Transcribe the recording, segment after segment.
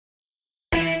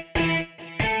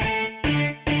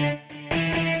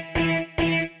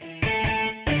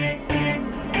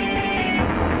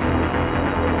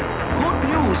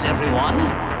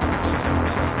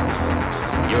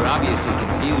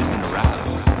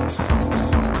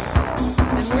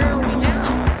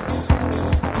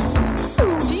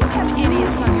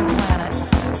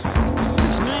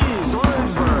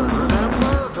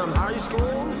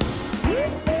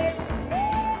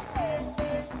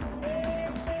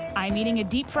I'm eating a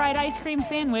deep-fried ice cream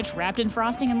sandwich wrapped in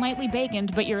frosting and lightly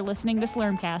baconed, but you're listening to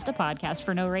Slurmcast, a podcast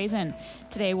for no reason.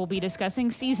 Today we'll be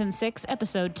discussing Season 6,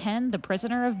 Episode 10, The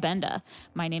Prisoner of Benda.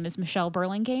 My name is Michelle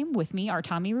Burlingame. With me are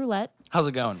Tommy Roulette. How's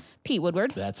it going? Pete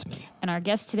Woodward. That's me. And our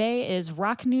guest today is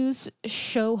Rock News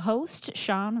show host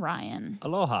Sean Ryan.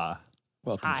 Aloha.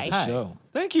 Welcome Hi. to the show.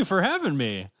 Thank you for having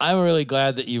me. I'm really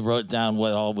glad that you wrote down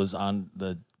what all was on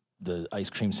the ice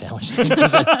cream sandwich thing.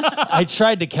 'Cause I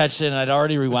tried to catch it, and I'd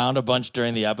already rewound a bunch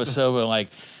during the episode, but I'm like,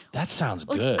 that sounds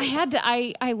good. I had to.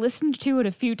 I listened to it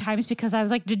a few times because I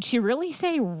was like, did she really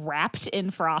say wrapped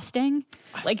in frosting?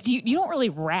 Like, you don't really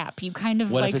wrap. You kind of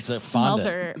What if like it's a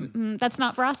smother. That's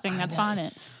not frosting. That's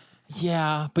fondant.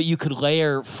 Yeah, but you could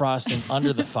layer frosting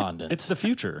under the fondant. It's the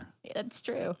future. That's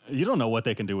true. You don't know what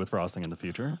they can do with frosting in the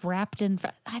future. Wrapped in.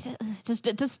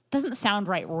 It just doesn't sound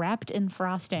right. Wrapped in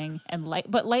frosting and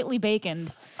but lightly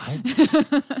baconed. I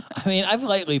mean, I've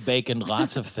lightly baconed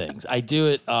lots of things. I do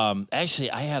it.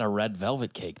 Actually, I had a red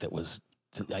velvet cake that was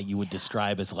you would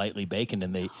describe as lightly baconed,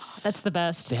 and That's the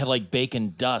best. they had like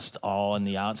bacon dust all on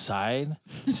the outside.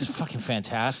 This is fucking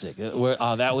fantastic. That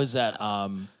was at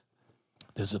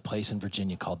there's a place in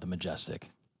Virginia called the Majestic.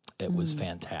 It was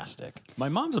fantastic. My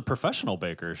mom's a professional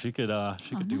baker. She could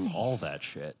do all nice. that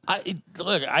shit.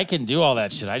 I can do all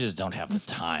that shit. I just don't have the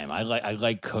time. I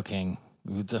like cooking.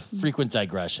 It's a frequent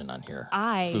digression on here.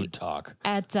 Food talk.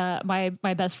 At my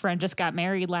best friend just got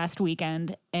married last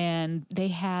weekend, and they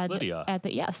had Lydia.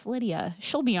 Lydia.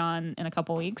 She'll be on in a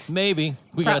couple weeks. Maybe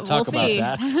we got to talk we'll see.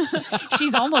 about that.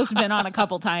 She's almost been on a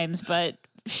couple times, but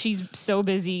she's so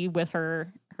busy with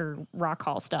her rock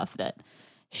hall stuff that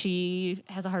she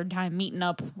has a hard time meeting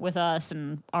up with us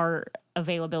and our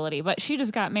availability. But she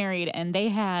just got married, and they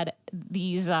had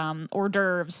these hors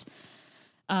d'oeuvres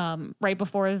right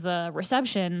before the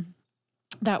reception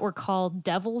that were called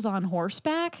Devils on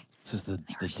Horseback. This is the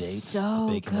dates, So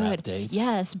the bacon good. wrapped dates.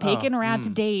 Yes, bacon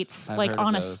wrapped dates, I've like heard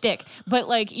on of a those. stick. But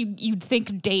like you'd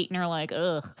think date, and you're like,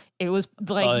 ugh. It was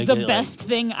like Like, the like- best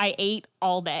thing I ate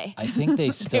all day. I think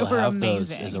they still were have those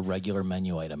amazing. as a regular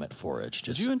menu item at Forage.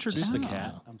 Did you introduce the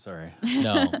cat? I'm sorry.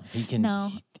 No, he can. No, I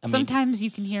mean, sometimes you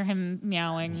can hear him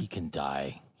meowing. he can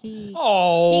die. He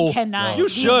Oh, cannot. you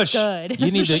He's shush. Good.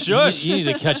 You need to Shush. you need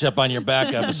to catch up on your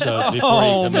back episodes before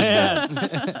Oh you come man. in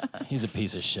here. He's a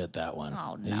piece of shit. That one.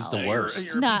 Oh, He's no. the worst.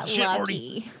 You're a Not piece of shit, Morty.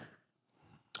 lucky.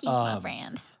 He's my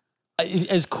friend.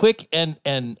 As quick and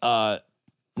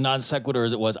non sequitur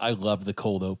as it was, I loved the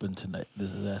cold open tonight.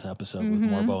 This episode with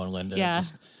Morbo and Linda. Yeah.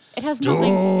 Just- It has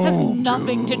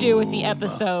nothing to do with the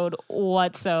episode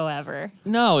whatsoever.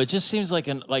 no, it just seems like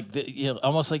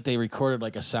almost like they recorded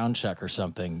like a sound check or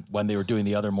something when they were doing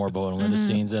the other Morbo and Linda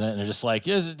scenes in it, and they're just like,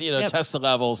 Yep. test the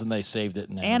levels, and they saved it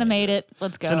and Animate it.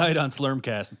 Let's go. Tonight on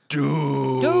Slurmcast.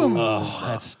 Doom. Doom.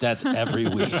 Oh, that's every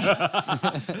week.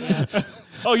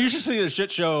 Oh, you should see the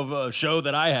shit show of a show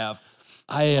that I have.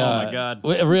 Oh my God.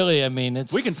 Really, I mean,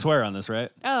 it's We can swear on this, right?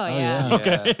 Oh, yeah.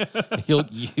 Okay.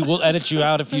 We'll edit you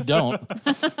out if you don't.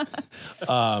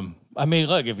 I mean,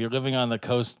 look, if you're living on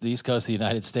the East Coast of the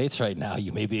United States right now,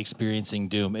 you may be experiencing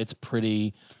doom. It's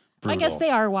pretty brutal. I guess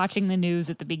they are watching the news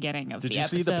at the beginning of Did the you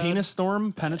episode. see the penis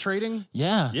storm penetrating?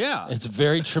 Yeah. Yeah. It's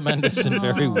very tremendous and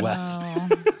very wet. Oh.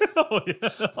 Oh,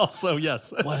 yeah. Also,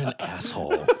 yes. What an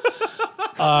asshole.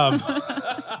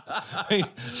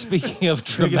 Speaking of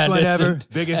tremendous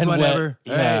Biggest and one wet, ever.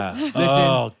 All Yeah. right, listen,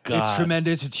 Oh, God. it's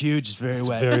tremendous. It's huge. It's very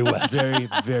wet. very wet. very,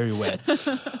 very wet.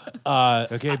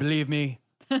 Okay, believe me,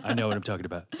 I know what I'm talking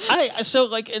about. So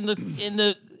like in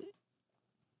the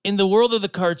world of the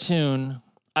cartoon,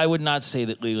 I would not say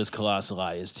that Leela's Colossal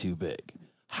Eye is too big.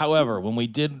 However, when we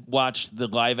did watch the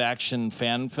live action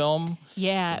fan film,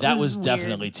 Yeah, it that was weird.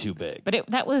 definitely too big. But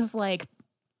that was like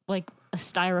a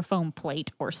styrofoam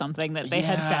plate or something that they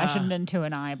had Yeah. fashioned into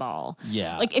an eyeball.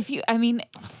 Yeah. Like if you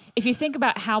think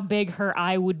about how big her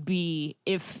eye would be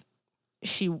if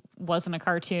she wasn't a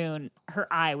cartoon, her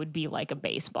eye would be like a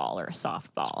baseball or a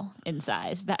softball in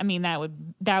size. That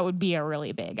would be a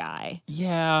really big eye.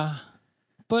 Yeah.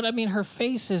 But I mean her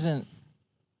face isn't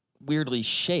weirdly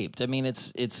shaped. I mean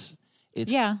it's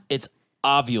Yeah. it's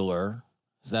ovular.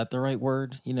 Is that the right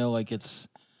word? Like it's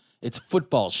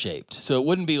football shaped. So it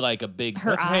wouldn't be like a big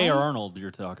Her That's eye? Hey Arnold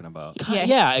you're talking about.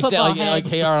 Yeah, football exactly. head. Like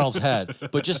Hey Arnold's head,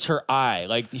 but just her eye,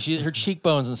 like her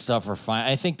cheekbones and stuff are fine.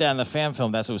 I think that in the fan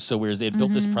film, that's what was so weird. Is they had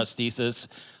built this prosthesis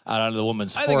out onto the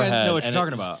woman's I think I forehead. know what you're and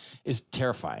talking it's- about. It's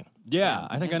terrifying. Yeah,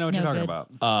 I think I know what It's you're no talking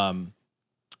good. about.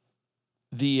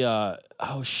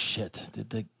 Oh shit!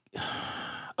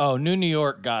 New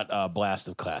York got blast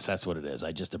of class. That's what it is.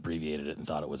 I just abbreviated it and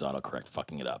thought it was autocorrect,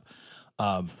 fucking it up.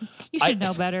 You should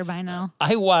know better by now.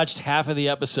 I watched half of the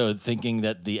episode thinking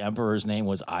that the Emperor's name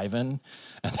was Ivan,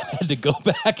 and then I had to go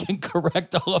back and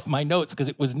correct all of my notes because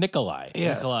it was Nikolai.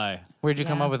 Yes. Nikolai. Where'd you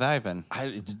come Yeah. up with Ivan?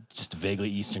 Just vaguely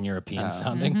Eastern European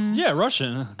sounding. Yeah,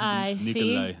 Russian. I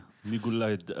see.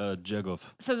 Nikolai Jegov.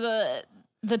 So the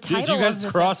Do title you guys of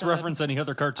this cross-reference any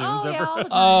other cartoons Oh, ever? yeah, all the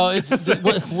time. Oh, it's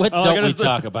what I don't gotta we say-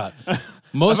 talk about?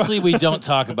 Mostly we don't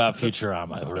talk about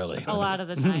Futurama, really. A lot of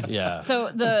the time. Yeah.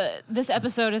 So this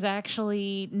episode is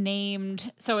actually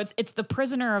named. So it's the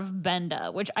Prisoner of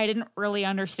Benda, which I didn't really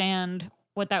understand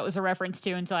what that was a reference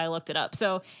to until I looked it up.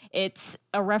 So it's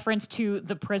a reference to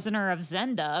The Prisoner of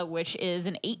Zenda, which is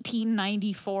an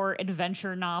 1894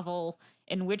 adventure novel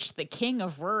in which the king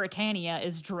of Ruritania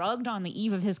is drugged on the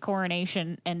eve of his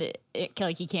coronation, and it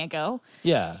like he can't go.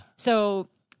 Yeah. So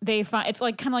they find it's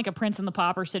like kind of like a Prince and the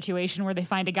Pauper situation where they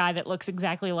find a guy that looks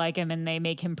exactly like him and they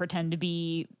make him pretend to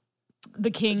be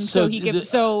the king so he can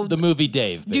the movie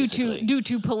Dave, basically. due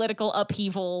to political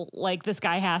upheaval, like this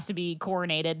guy has to be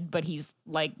coronated, but he's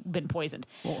like been poisoned.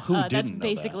 Well, who That's didn't know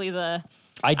basically the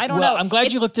I don't well, know. I'm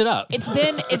glad you It's- looked it up. it's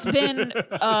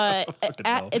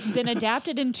been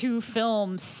adapted into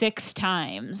film 6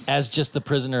 times. As just the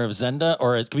Prisoner of Zenda,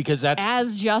 or because that's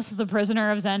As just the Prisoner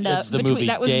of Zenda. It's the movie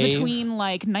that was Dave. between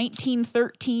like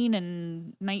 1913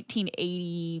 and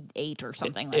 1988 or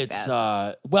something like it's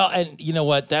that. well, and you know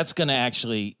what? That's going to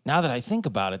actually, now that I think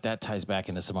about it, that ties back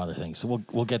into some other things. So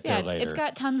we'll get there Yeah, later. it's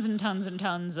got tons and tons and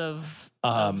tons of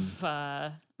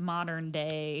modern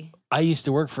day. I used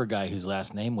to work for a guy whose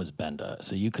last name was Benda,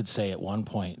 so you could say at one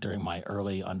point during my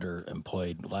early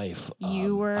underemployed life,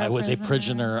 You were a I was a prisoner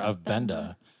prisoner of of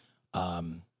Benda.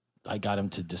 I got him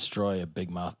to destroy a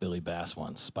big mouth Billy Bass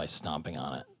once by stomping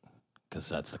on it, because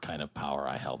that's the kind of power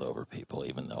I held over people,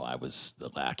 even though I was the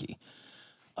lackey.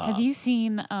 Have you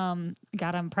seen?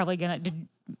 God, I'm probably gonna.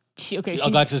 Okay,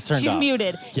 Alexa's turned she's off.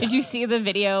 muted. Yeah. Did you see the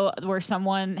video where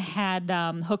someone had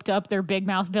hooked up their big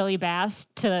mouth Billy Bass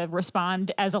to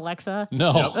respond as Alexa?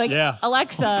 No. Like Yeah.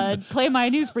 Alexa, play my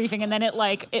news briefing, and then it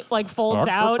folds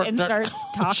out and starts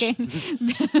talking.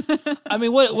 I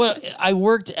mean, what I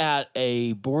worked at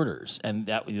a Borders, and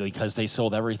that was because they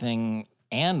sold everything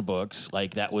and books.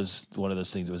 Like that was one of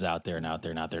those things that was out there and out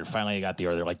there and out there. And finally, they got the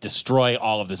order. They're like, destroy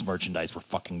all of this merchandise. We're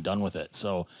fucking done with it.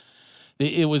 So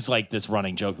it was like this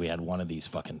running joke. We had one of these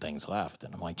fucking things left,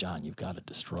 and I'm like, John, you've got to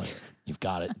destroy it. You've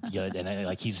got it. And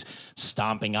like he's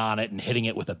stomping on it and hitting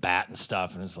it with a bat and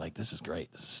stuff. And it's like, this is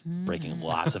great. This is breaking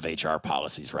lots of HR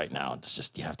policies right now. It's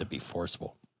just you have to be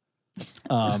forceful.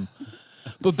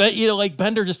 But like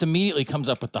Bender just immediately comes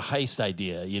up with the heist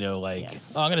idea. Like,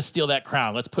 Yes. oh, I'm gonna steal that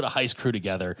crown. Let's put a heist crew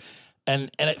together,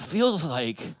 and it feels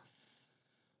like,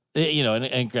 and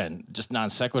again, just non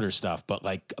sequitur stuff. But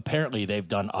like, apparently they've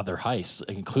done other heists,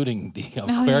 including the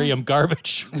aquarium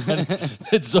garbage. And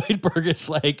that Zoidberg is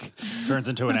like, Turns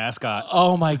into an ascot.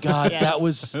 oh my god, Yes. that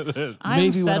was I'm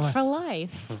maybe one set of my for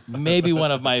life. maybe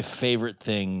one of my favorite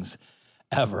things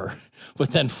ever.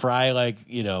 But then Fry,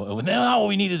 now all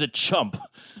we need is a chump.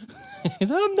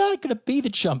 He's like, I'm not going to be the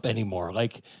chump anymore.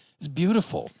 Like, it's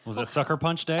beautiful. Was it Sucker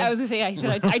Punch Day? I was gonna say, I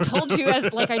said, I told you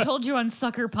I told you on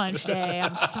Sucker Punch Day,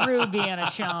 I'm through being a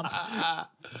chump.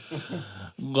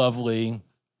 Lovely.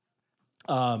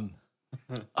 Oh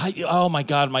my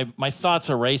God, my thoughts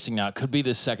are racing now. It could be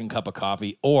this second cup of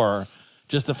coffee, or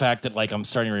just the fact that like I'm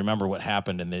starting to remember what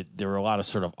happened, and that there were a lot of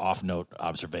sort of off-note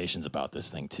observations about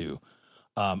this thing too.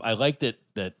 I like that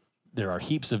there are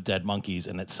heaps of dead monkeys,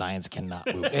 and that science cannot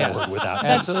move forward without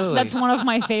them. Absolutely. That's one of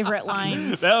my favorite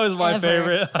lines. that was my ever.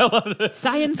 favorite. I love this.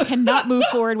 Science cannot move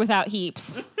forward without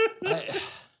heaps.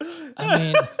 I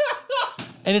mean,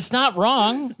 and it's not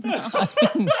wrong.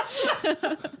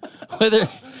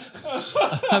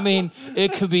 I mean,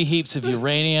 it could be heaps of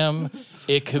uranium.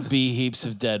 It could be heaps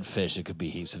of dead fish. It could be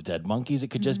heaps of dead monkeys. It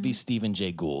could just be Stephen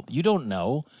Jay Gould. You don't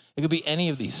know. It could be any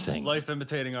of these things. Life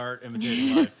imitating art,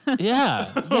 imitating life.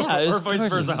 Yeah. It was or vice gorgeous.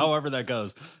 versa, however that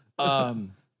goes.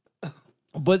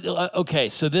 But okay,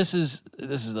 so this is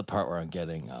the part where I'm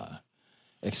getting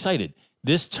excited.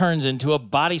 This turns into a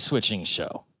body switching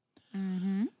show.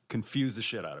 Confuse the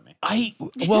shit out of me. I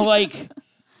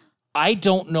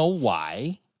don't know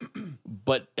why,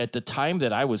 but at the time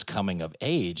that I was coming of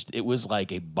age, it was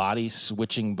like a body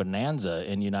switching bonanza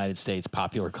in United States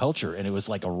popular culture, and it was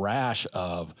like a rash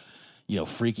of,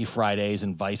 Freaky Fridays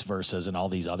and vice versas and all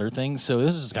these other things. So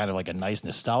this is kind of like a nice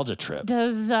nostalgia trip.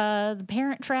 Does the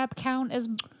Parent Trap count as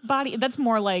body? That's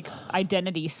more like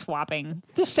identity swapping.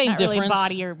 The same Not difference. really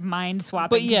body or mind swapping.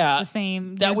 But 'cause yeah, it's the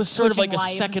same. that they're was sort of like switching a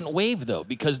lives. second wave though,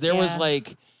 because there was Yeah.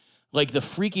 like like the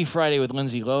Freaky Friday with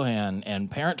Lindsay Lohan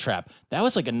and Parent Trap, that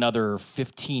was like another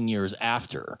 15 years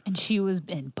after. And she was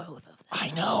in both of them.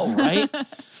 I know, right?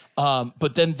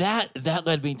 But then that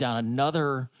led me down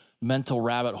another mental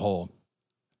rabbit hole.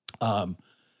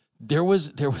 There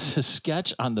was a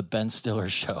sketch on the Ben Stiller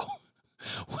show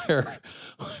where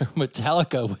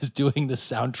Metallica was doing the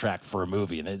soundtrack for a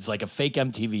movie, and it's like a fake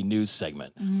MTV News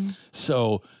segment.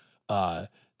 So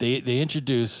they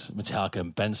introduce Metallica,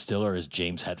 and Ben Stiller as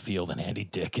James Hetfield, and Andy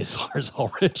Dick as Lars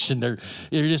Ulrich, and they're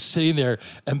just sitting there,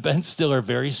 and Ben Stiller,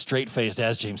 very straight-faced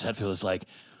as James Hetfield, is like,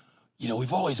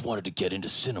 we've always wanted to get into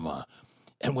cinema.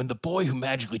 And when the boy who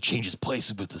magically changes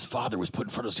places with his father was put in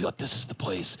front of us, we thought, this is the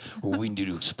place where we need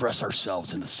to express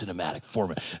ourselves in the cinematic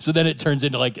format. So then it turns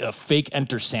into like a fake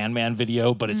Enter Sandman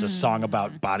video, but it's a song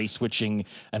about body switching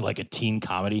and like a teen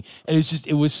comedy. And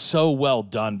it was so well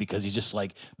done because he's just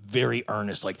like very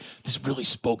earnest. Like, this really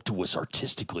spoke to us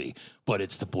artistically, but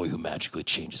it's the boy who magically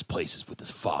changes places with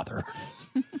his father.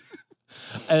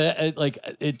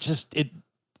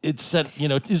 It's set,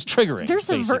 is triggering.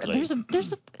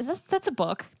 That's a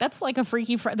book. That's like a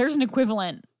Freaky Friday. There's an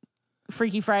equivalent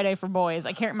Freaky Friday for boys.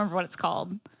 I can't remember what it's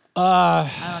called. I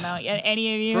don't know.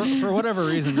 Any of you? For whatever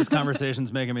reason, this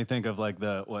conversation's making me think of like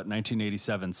the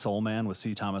 1987 Soul Man with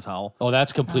C. Thomas Howell. Oh,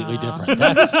 that's completely different.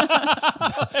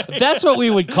 That's what we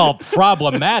would call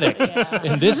problematic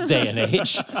in this day and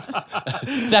age.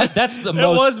 That's the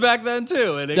most. It was back then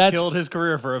too, and it killed his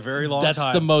career for a very long time.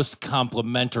 That's the most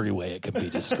complimentary way it can be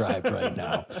described right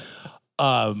now.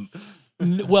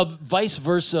 Well, vice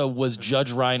versa was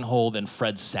Judge Reinhold and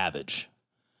Fred Savage.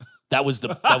 That was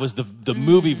the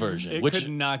movie version. It could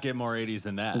not get more 80s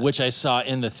than that. Which I saw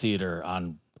in the theater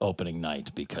on opening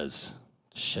night because,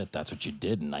 shit, that's what you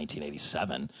did in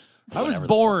 1987. I was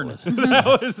born.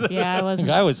 Yeah, I wasn't.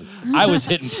 I was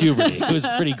hitting puberty. It was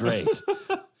pretty great.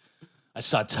 I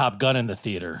saw Top Gun in the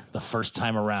theater the first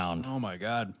time around. Oh my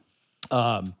God.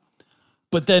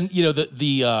 But then,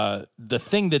 the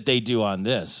thing that they do on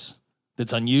this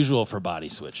that's unusual for body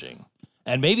switching,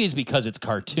 and maybe it's because it's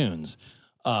cartoons,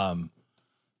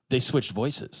 they switched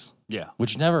voices. Yeah.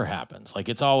 Which never happens. Like,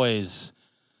 it's always,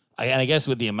 and I guess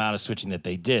with the amount of switching that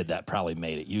they did, that probably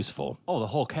made it useful. Oh, the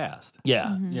whole cast.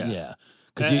 Yeah. Yeah.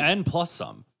 Yeah. And plus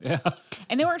some. Yeah.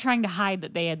 And they weren't trying to hide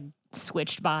that they had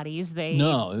switched bodies. It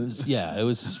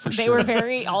was for they sure. were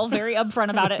very upfront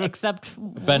about it, except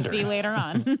Bender. we'll see later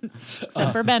on.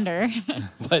 Except for Bender.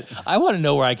 But I want to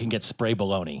know where I can get spray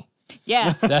baloney.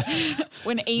 Yeah.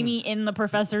 When Amy in the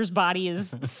professor's body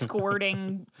is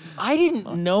squirting. I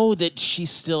didn't know that she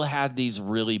still had these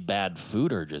really bad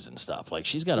food urges and stuff. Like,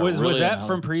 she's got a Was that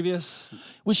from previous?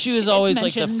 Well, she was always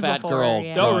like the mentioned fat before, girl.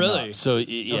 yeah. growing Oh, really? up. So,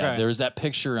 yeah, Okay. there was that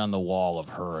picture on the wall of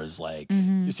her as like...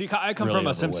 You see, I come Really from a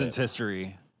overweight. Simpsons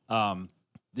history,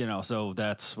 so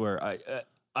that's where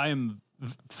I am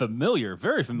familiar,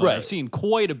 very familiar. Right. I've seen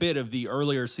quite a bit of the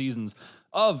earlier seasons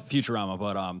of Futurama,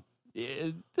 but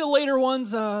the later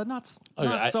ones, not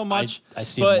so much. I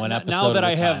see but one episode now that at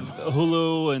I a have time.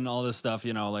 Hulu and all this stuff,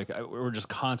 we're just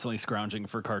constantly scrounging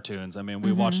for cartoons. I mean,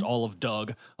 we watched all of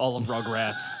Doug, all of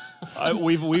Rugrats.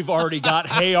 We've already got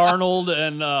Hey Arnold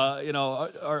and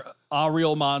our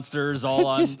Real Monsters all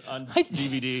on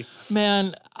DVD.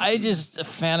 Man, I just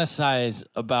fantasize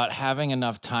about having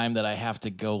enough time that I have to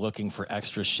go looking for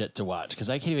extra shit to watch because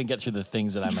I can't even get through the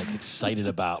things that I'm like excited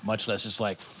about, much less just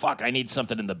like, fuck, I need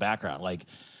something in the background. Like,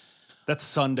 That's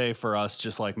Sunday for us,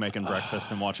 just like making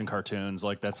breakfast and watching cartoons.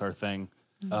 Like, that's our thing.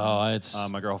 it's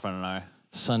My girlfriend and I.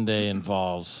 Sunday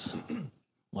involves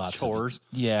lots Chores. of...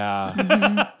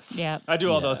 Yeah. Yeah. I do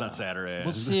all those on Saturday.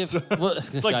 We'll see if...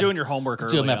 It's like doing your homework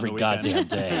early do them on every the weekend. goddamn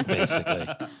day, basically.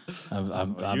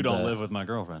 You don't live with my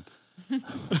girlfriend.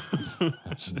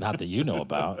 Not that you know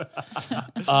about.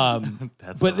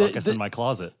 That's But the ruckus in my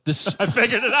closet. This, I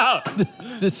figured it out.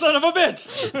 this, Son of a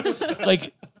bitch.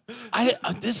 like,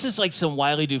 this is like some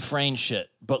Wiley Dufresne shit.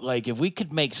 But like, if we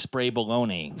could make spray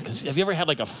bologna, because have you ever had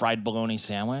like a fried bologna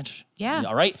sandwich? Yeah.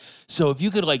 All right. So if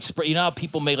you could like spray, you know how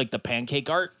people make like the pancake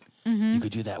art? You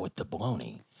could do that with the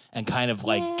bologna and kind of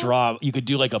like draw. You could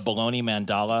do like a bologna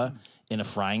mandala in a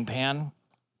frying pan.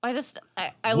 I Would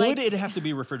like. it have to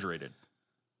be refrigerated?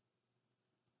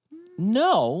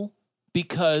 No,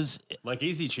 because Like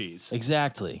Easy Cheese.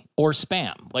 exactly. Or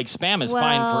Spam. Like Spam is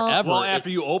fine Well- forever. Well,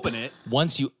 after you open it.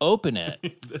 Once you open it,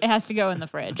 It has to go in the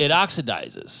fridge. it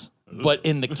oxidizes. But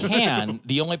in the can,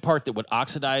 the only part that would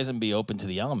oxidize and be open to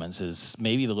the elements is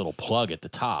maybe the little plug at the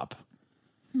top.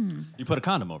 You put a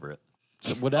condom over it.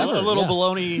 So whatever. A little yeah.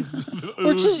 bologna.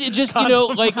 Or just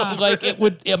like it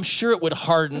would. I'm sure it would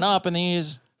harden up, and then you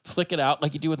just flick it out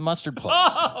like you do with mustard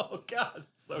plugs. Oh, God.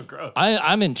 So gross.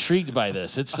 I'm intrigued by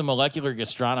this. It's some molecular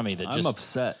gastronomy that I'm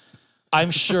upset.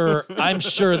 I'm sure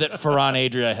that Ferran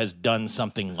Adria has done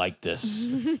something like this.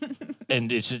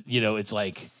 And it's just, it's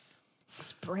like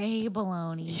Spray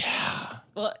baloney. yeah.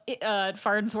 Well,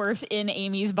 Farnsworth in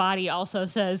Amy's body also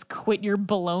says, "Quit your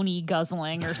baloney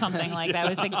guzzling" or something like that. It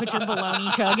was like, "Quit your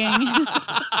baloney chugging."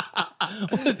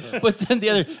 But then the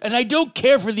other, and I don't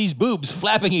care for these boobs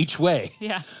flapping each way.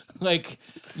 Yeah. Like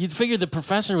you'd figure the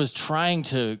professor was trying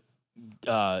to.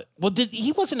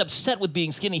 He wasn't upset with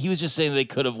being skinny. He was just saying they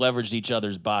could have leveraged each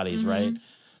other's bodies, right?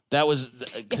 That was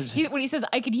because When he says,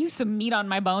 "I could use some meat on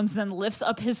my bones," then lifts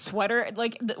up his sweater.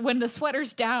 Like when the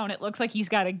sweater's down, it looks like he's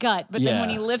got a gut, but then when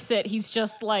Yeah. he lifts it, he's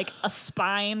just like a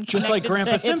spine, Just like connected Grandpa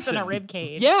to hips Simpson. and a rib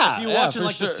cage. yeah. If you watch in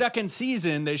like the second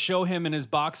season, they show him in his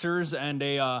boxers and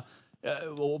a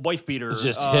wife beater. It's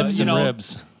just hips and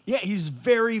ribs. Yeah, he's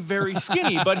very, very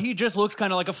skinny, but he just looks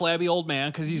kind of like a flabby old man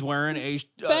because he's wearing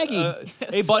Baggy.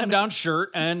 a button-down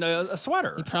shirt and a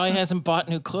sweater. He probably hasn't bought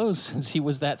new clothes since he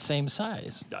was that same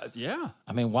size. Yeah,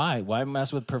 I mean, why? Why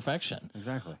mess with perfection?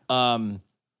 exactly.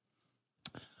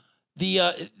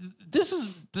 This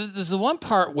is the one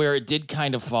part where it did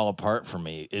kind of fall apart for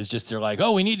me. Is just they're like,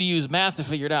 oh, we need to use math to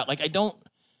figure it out. Like I don't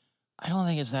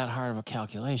think it's that hard of a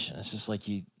calculation. It's just like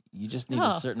you just need a Oh.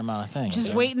 certain amount of things.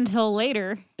 Just wait until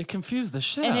later, It confused the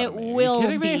shit and out it of me. Are you will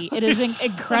kidding me? be. It is an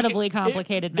incredibly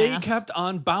complicated They math. kept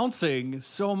on bouncing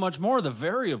so much more. The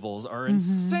variables are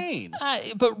insane.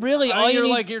 But really, all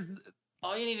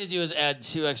you need to do is add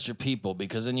 2 extra people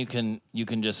because then you can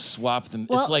just swap them.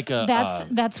 Well, it's like a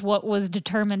that's what was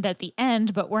determined at the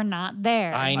end, but we're not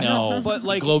there. I know, But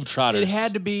like Globetrotters it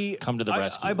had to be come to the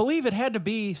rescue. I believe it had to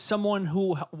be someone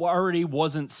who already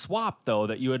wasn't swapped though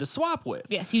that you had to swap with.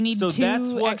 Yes, you need so 2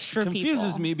 that's what extra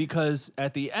confuses people. me because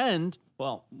at the end,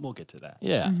 well, we'll get to that.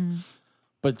 Yeah. Mm-hmm.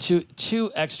 But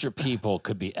two extra people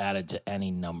could be added to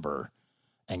any number,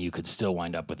 and you could still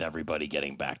wind up with everybody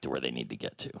getting back to where they need to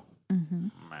get to. Mm-hmm.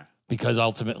 Because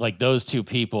ultimately, like those 2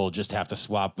 people just have to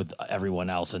swap with everyone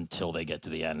else until they get to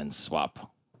the end and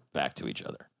swap back to each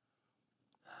other.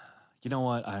 You know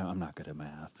what? I'm not good at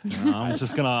math.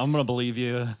 I'm gonna believe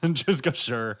you and just go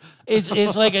sure. It's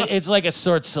like a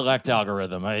sort select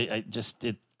algorithm.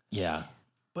 Yeah.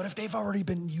 But if they've already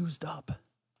been used up,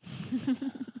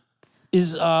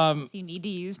 Is So you need to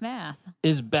use math.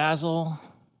 Basil?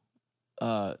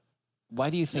 Why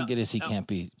do you think it is he can't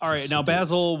be? all right. Now seduced?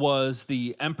 Basil was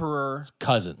the emperor.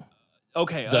 cousin,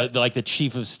 Okay. the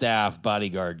chief of staff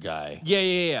bodyguard guy.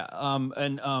 Yeah.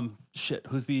 Shit.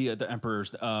 Who's the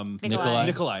emperor's? Nikolai.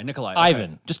 Nikolai.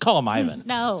 Ivan. Just call him Ivan.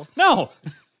 No. No.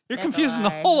 You're confusing the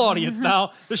Nikolai. whole audience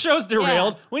now. The show's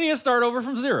derailed. Yeah. We need to start over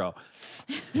from 0.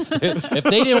 If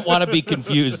they didn't want to be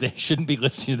confused, they shouldn't be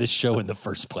listening to this show in the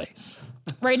first place.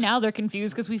 Right now they're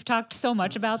confused because we've talked so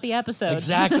much about the episode.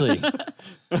 Exactly.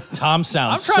 Tom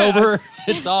sounds I'm trying- sober.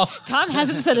 It's all. Tom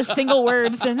hasn't said a single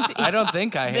word since I don't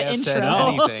think I The have said intro.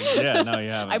 anything. Yeah, no, you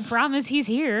haven't. I promise he's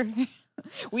here.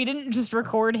 We didn't just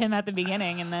record him at the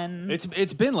beginning and then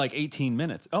It's been like 18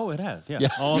 minutes. Oh, it has. Yeah. Yeah.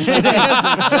 Oh,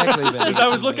 Exactly. because I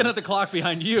was looking at the clock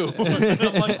behind you.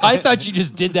 I thought you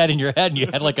just did that in your head and you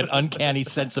had like an uncanny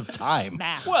sense of time.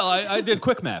 math. Well, I did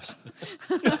quick maths.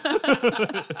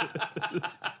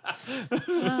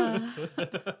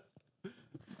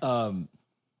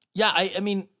 Yeah, I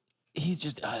mean, he's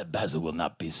just Basil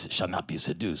shall not be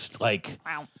seduced. Like,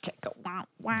 Wow, chicka, wow,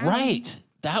 wow. right?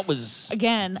 That was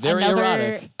Again, very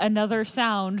erotic. another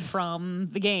sound from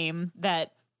the game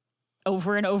that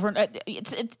over and over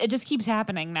it just keeps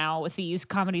happening now with these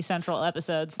Comedy Central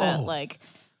episodes that like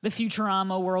the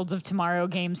Futurama Worlds of Tomorrow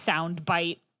game sound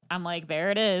bite. I'm like,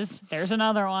 there it is. There's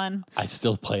another one. I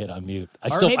still play it on mute.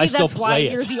 Maybe I still that's why play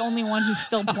you're it. the only one who's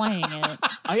still playing it.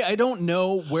 I don't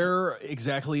know where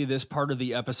exactly this part of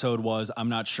the episode was. I'm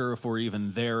not sure if we're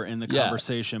even there in the Yeah.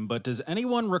 conversation. But does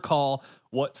anyone recall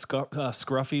what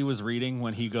Scruffy was reading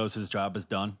when he goes, his job is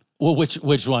done? Well, which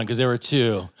one? Because there were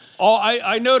 2. Oh,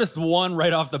 I noticed one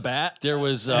right off the bat. There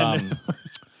was.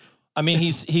 I mean,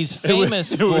 he's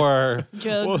famous for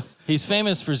Jugs. he's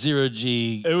famous for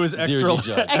 0G. It was zero extra- G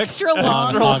jugs. Extra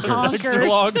long Honkers. honkers. Extra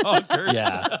long honkers.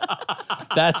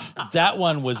 Yeah, that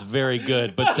one was very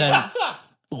good. But then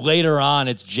later on,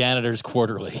 it's Janitor's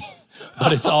Quarterly,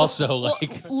 but it's also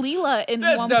like Leela in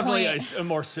That's one definitely point. a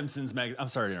more Simpsons mag. I'm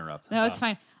sorry to interrupt. No, it's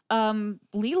fine.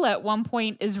 Leela at one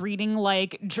point is reading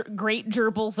like great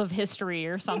gerbils of history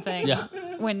or something. Yeah.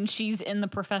 When she's in the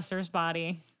professor's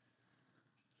body.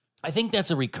 I think that's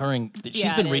a recurring. She's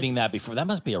Yeah, been it reading is. that before. That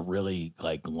must be a really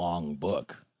like long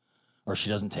book, or she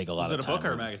doesn't take a lot Is of it a time. book or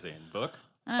a reading. magazine? Book?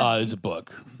 It's a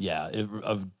book. Yeah,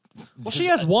 Well, she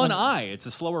has one eye. It's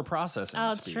a slower processing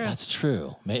Oh, it's speed. true. That's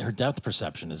true. Her depth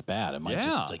perception is bad. It might Yeah.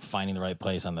 just like finding the right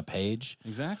place on the page.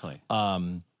 Exactly.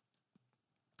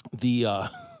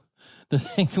 The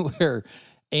thing where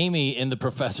Amy in the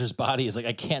professor's body is like,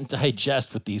 I can't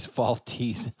digest with these false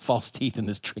teeth in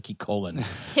this tricky colon.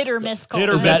 Hit or miss colon. Hit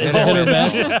or Is that miss hit or colon.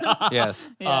 miss? Yes.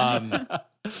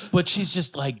 But she's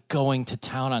just like going to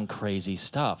town on crazy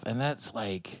stuff, and that's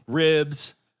like,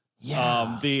 Ribs.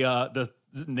 yeah. The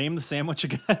name the sandwich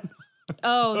again.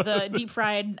 Oh, the deep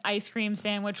fried ice cream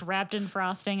sandwich wrapped in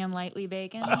frosting and lightly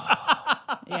bacon.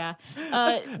 Yeah.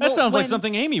 That sounds like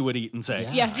something Amy would eat and say.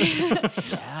 Yeah.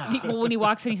 yeah. Well, when he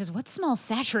walks in, he says, "What smells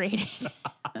saturated?"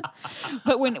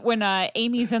 But when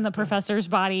Amy's in the professor's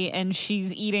body and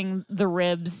she's eating the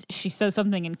ribs, she says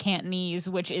something in Cantonese,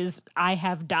 which is "I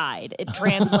have died." It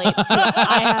translates to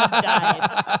 "I have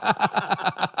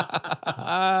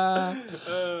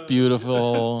died."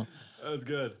 Beautiful. That was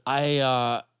good.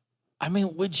 I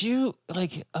mean, would you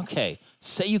like? Okay,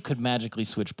 say you could magically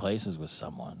switch places with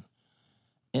someone,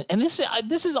 and this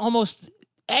is almost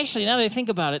actually. Now that I think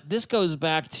about it, this goes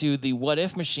back to the What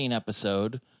If Machine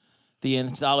episode, the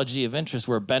anthology of interest,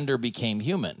 where Bender became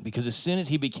human. Because as soon as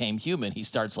he became human, he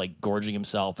starts like gorging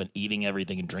himself and eating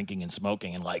everything and drinking and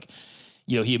smoking, and like,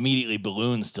 he immediately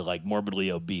balloons to like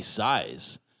morbidly obese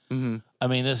size. Mm-hmm. I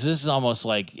mean, this is almost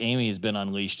like Amy has been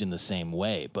unleashed in the same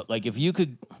way. But like, if you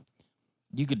could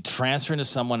transfer into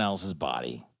someone else's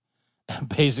body and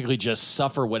basically just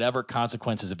suffer whatever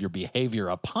consequences of your behavior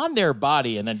upon their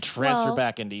body and then transfer Well,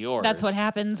 back into yours. That's what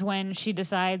happens when she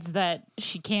decides that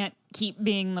she can't keep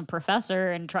being the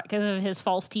professor and because of his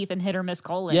false teeth and hit or miss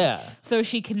colon. Yeah. So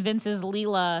she convinces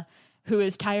Leela, who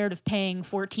is tired of paying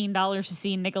 $14 to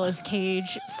see Nicolas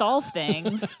Cage solve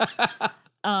things,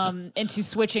 into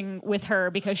switching with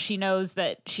her because she knows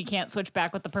that she can't switch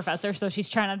back with the professor. So she's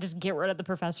trying to just get rid of the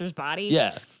professor's body.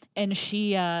 Yeah. And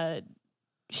she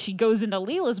goes into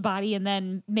Leela's body and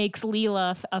then makes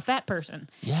Leela a fat person.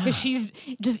 Yeah. Because she's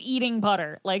just eating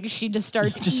butter. Like she just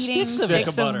starts Just eating sticks of it.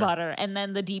 sticks Stick of of butter. butter. And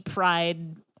then the deep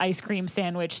fried ice cream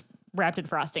sandwich wrapped in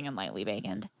frosting and lightly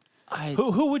baconed.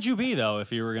 Who would you be though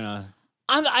if you were gonna?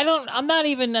 I'm not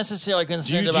even necessarily Do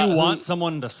concerned you about want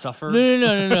someone to suffer?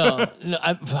 No.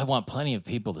 I want plenty of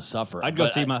people to suffer. I'd go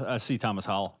but see Thomas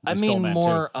Howell. I do Soul mean Man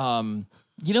more. 2.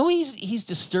 He's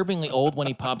disturbingly old when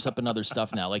he pops up in other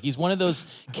stuff now. Like he's one of those.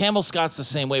 Campbell Scott's the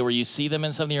same way, where you see them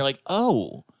in something, you're like,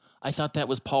 oh, I thought that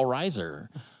was Paul Reiser.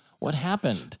 What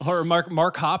happened? Or Mark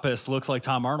Hoppus looks like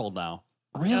Tom Arnold now.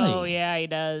 Really? Oh, yeah, he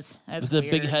does. That's With the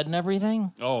weird. big head and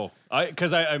everything. Oh,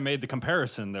 because I made the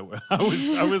comparison that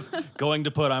I was going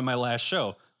to put on my last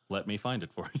show. Let me find it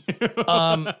for you.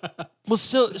 Well,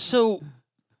 so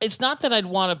it's not that I'd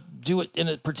want to do it in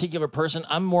a particular person.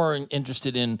 I'm more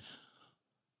interested in.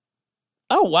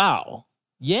 Oh wow,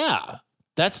 yeah,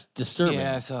 that's disturbing.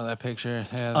 Yeah, I saw that picture.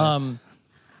 Yeah, that's-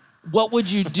 What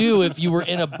would you do if you were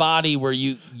in a body where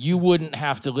you wouldn't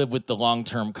have to live with the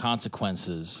long-term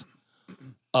consequences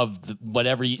of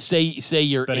whatever you say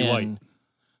you're Betty in?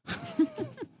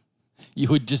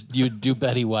 You'd do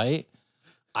Betty White.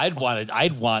 I'd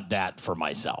want that for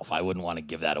myself. I wouldn't want to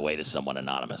give that away to someone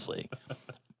anonymously.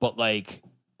 But like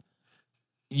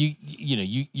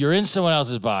you're in someone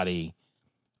else's body.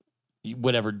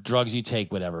 Whatever drugs you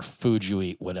take, whatever food you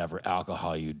eat, whatever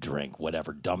alcohol you drink,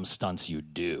 whatever dumb stunts you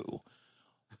do.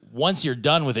 Once you're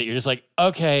done with it, you're just like,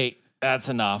 okay, that's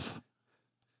enough.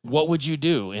 What would you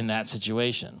do in that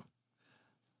situation?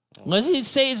 Let's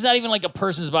say it's not even like a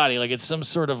person's body, like it's some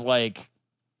sort of like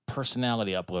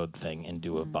personality upload thing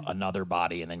into another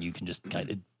body, and then you can just kind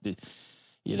of,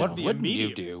 what the wouldn't you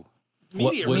immediate- do?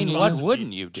 Immediate What- I mean, response what would be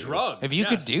wouldn't you do? Drugs. If you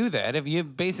could yes. do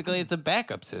that, basically it's a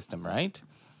backup system, right?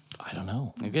 I don't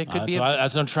know. It could be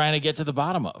That's what I'm trying to get to the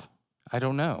bottom of. I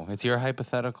don't know. It's your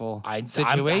hypothetical I'm-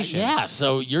 situation. yeah,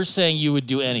 so you're saying you would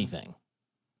do anything.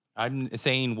 I'm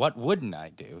saying, what wouldn't I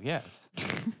do? Yes.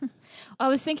 I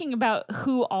was thinking about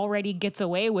who already gets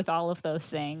away with all of those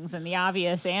things, and the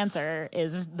obvious answer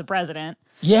is the president.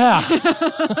 Yeah.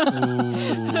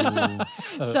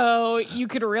 So you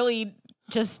could really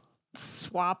just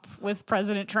swap with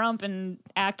President Trump and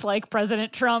act like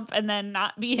President Trump and then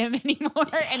not be him anymore.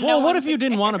 And Well, no what one if you would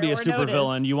didn't want to care be a or supervillain?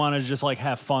 notice? You want to just like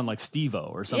have fun, like Steve-O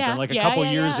or something, Yeah, like a yeah, couple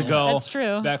yeah, years yeah. ago. That's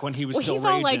true. Back when he was Well, still he's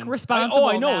all, like, raging. responsible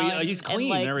I know. now He's and, clean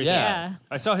like, and everything. Yeah.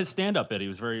 I saw his stand-up bit. He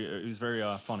was very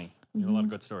funny. He had a lot of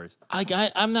good stories.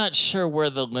 I'm not sure where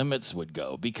the limits would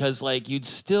go, because like you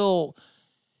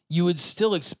would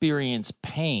still experience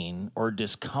pain or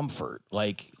discomfort.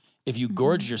 Like if you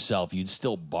gorge yourself, you'd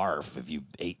still barf if you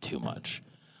ate too much.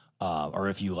 Or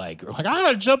if you like, I'm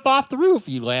gonna jump off the roof,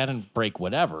 you land and break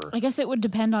whatever. I guess it would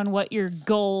depend on what your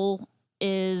goal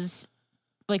is.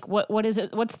 Like, what is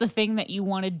it? What's the thing that you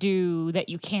want to do that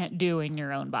you can't do in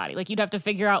your own body? Like, you'd have to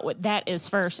figure out what that is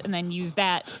first, and then use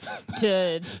that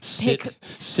to pick.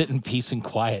 Sit in peace and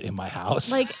quiet in my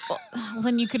house. Like, well,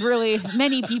 then you could really.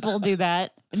 Many people do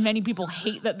that, and many people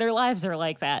hate that their lives are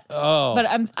like that. Oh, But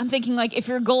I'm thinking, like, if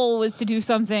your goal was to do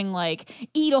something like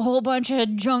eat a whole bunch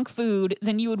of junk food,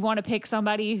 then you would want to pick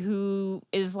somebody who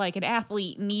is like an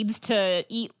athlete, needs to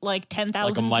eat like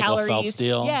 10,000 Michael calories. Phelps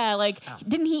deal? Yeah, like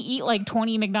didn't he eat like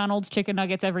 20 McDonald's chicken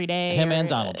nuggets every day? him or- and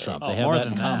Donald Trump, they have more that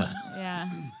in than common. Yeah.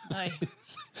 Like,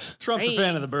 Trump's Great. a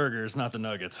fan of the burgers, not the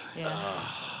nuggets. yeah.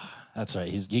 That's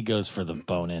right. He goes for the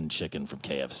bone-in chicken from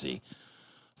KFC.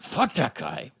 Fuck that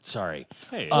guy. Sorry.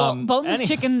 Hey, Well, boneless any-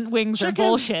 chicken wings are chicken-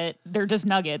 bullshit. They're just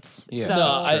nuggets. Yeah. So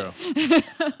No, true.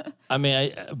 I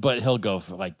mean, but he'll go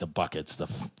for like the buckets, the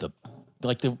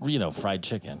fried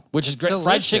chicken, which is great. Fried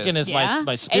delicious. chicken is yeah.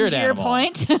 my spirit and to your animal.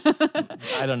 point,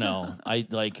 I don't know.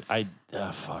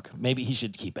 Fuck. Maybe he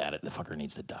should keep at it. The fucker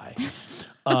needs to die.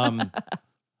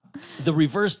 The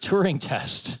reverse Turing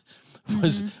test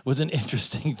was an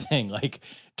interesting thing, like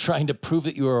trying to prove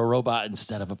that you were a robot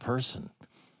instead of a person.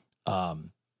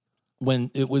 When Bender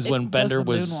does the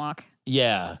was moonwalk.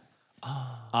 yeah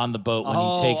on the boat when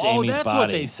he takes Amy's that's body.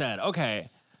 what they said. Okay.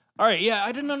 All right, yeah,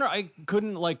 I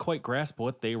couldn't like quite grasp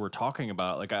what they were talking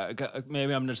about. Like,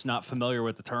 maybe I'm just not familiar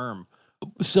with the term.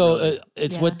 So Really?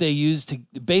 it's Yeah. what they use to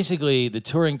basically the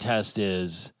Turing test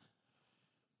is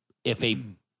if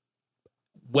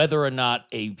whether or not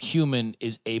a human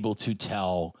is able to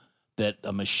tell that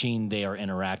a machine they are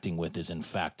interacting with is in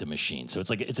fact a machine. So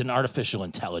it's an artificial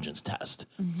intelligence test.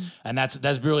 And that's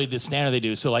really the standard they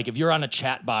do. So like if you're on a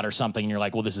chat bot or something and you're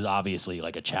like, well, this is obviously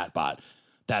like a chat bot.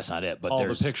 That's not it. But All the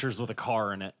there's pictures with a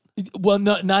car in it. well,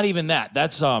 not even that.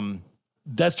 That's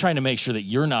trying to make sure that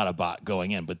you're not a bot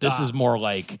going in. But this is more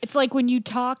like It's like when you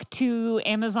talk to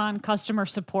Amazon customer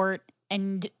support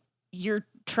and you're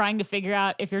trying to figure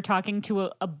out if you're talking to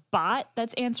a bot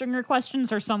that's answering your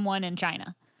questions or someone in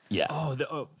China. yeah.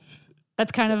 Oh,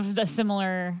 That's kind of the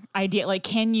similar idea. Like,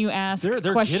 can you ask they're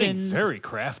questions? getting very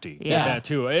crafty. Yeah. With that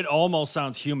too. It almost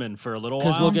sounds human for a little while.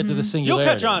 Because we'll get to the You'll singularity.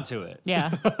 catch on to it.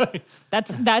 Yeah,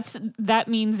 that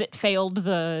means it failed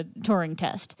the Turing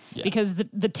test because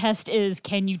the test is,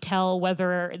 can you tell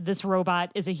whether this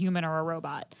robot is a human or a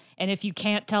robot? And if you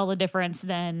can't tell the difference,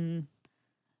 then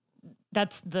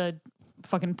that's the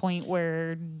fucking point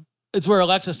where It's where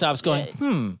Alexa stops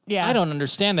going, yeah. I don't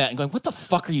understand that. And going, what the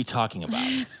fuck are you talking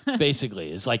about?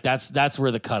 Basically, it's like that's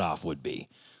where the cutoff would be.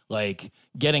 Like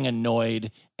getting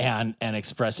annoyed and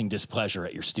expressing displeasure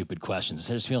at your stupid questions.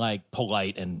 Instead of just being like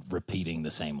polite and repeating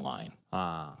the same line.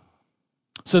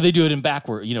 So they do it in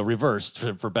backward, reversed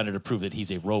for Bender to prove that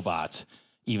he's a robot,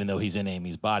 even though he's in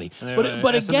Amy's body. But Ask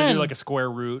them to again, do like a square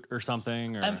root or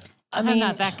something. Or I'm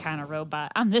not that kind of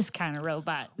robot. I'm this kind of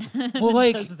robot. Well,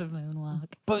 like- does the moonwalk.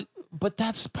 But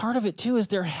that's part of it too. Is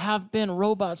there have been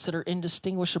robots that are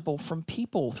indistinguishable from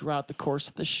people throughout the course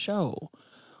of the show,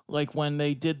 like when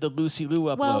they did the Lucy Liu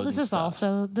upload. Well, this and is stuff.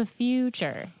 also the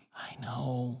future. I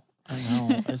know.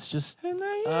 It's just.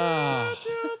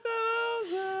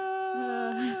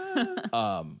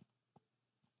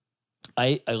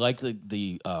 I like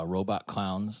the robot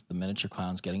clowns, the miniature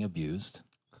clowns getting abused.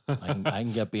 I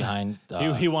can get behind.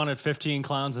 he wanted 15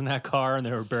 clowns in that car, and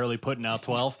they were barely putting out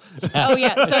 12. Oh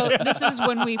yeah, so this is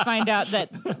when we find out that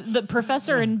the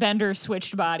professor and Bender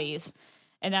switched bodies,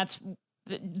 and that's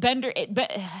Bender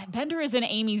is in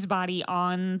Amy's body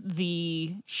on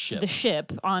the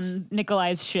ship on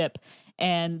Nikolai's ship,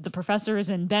 and the professor is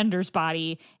in Bender's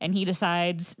body, and he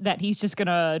decides that he's just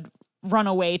gonna run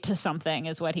away to something,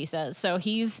 is what he says. So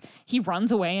he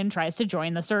runs away and tries to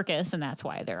join the circus, and that's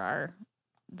why there are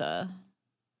the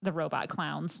robot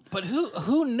clowns. But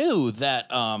who knew that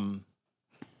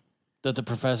that the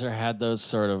professor had those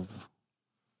sort of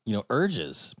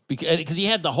urges because he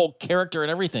had the whole character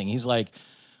and everything. He's like,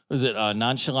 was it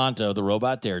Nonchalanto, the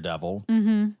robot daredevil,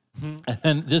 and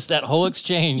then just that whole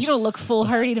exchange. You don't look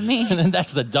foolhardy to me. And then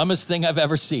that's the dumbest thing I've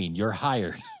ever seen. You're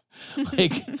hired.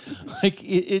 like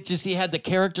it just, he had the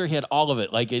character, he had all of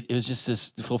it. Like it was just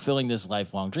this fulfilling this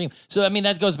lifelong dream. So I mean,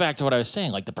 that goes back to what I was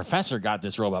saying. Like the professor got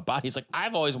this robot body. He's like,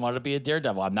 I've always wanted to be a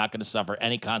daredevil. I'm not going to suffer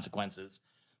any consequences.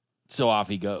 So off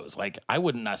he goes. Like I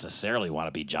wouldn't necessarily want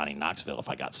to be Johnny Knoxville if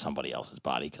I got somebody else's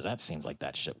body, because that seems like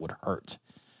that shit would hurt.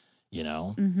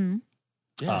 Mm-hmm.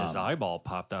 Yeah, his eyeball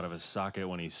popped out of his socket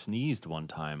when he sneezed one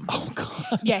time. Oh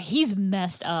god. Yeah, he's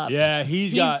messed up. Yeah, he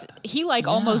He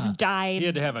almost died. He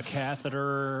had to have a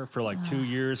catheter for like 2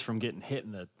 years from getting hit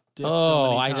in dick so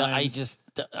Oh, many times. I just.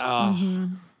 Oh.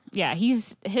 Yeah,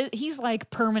 he's like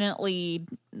permanently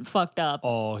fucked up.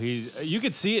 Oh, you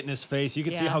could see it in his face. You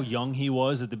could see Yeah. how young he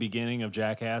was at the beginning of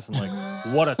Jackass and like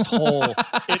what a toll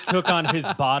it took on his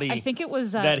body. I think it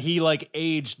was that he like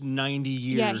aged 90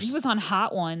 years. yeah, he was on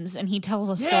Hot Ones, and he tells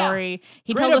a Yeah. story.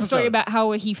 He Great tells a story episode. about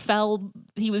how he fell.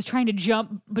 He was trying to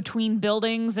jump between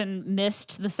buildings and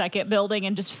missed the second building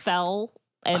and just fell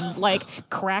and like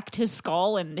cracked his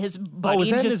skull, and his buddy Oh, was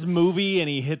that in just his movie and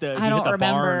he hit the I don't barn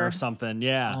remember. or something?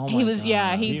 Yeah. Oh he my was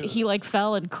yeah God. he like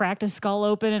fell and cracked his skull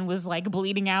open and was like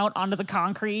bleeding out onto the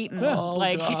concrete, and Oh,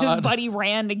 like his God. buddy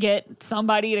ran to get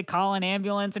somebody to call an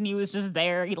ambulance, and he was just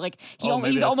there. He like Oh,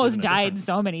 maybe he's that's almost even a died different-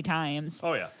 so many times.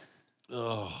 Oh yeah.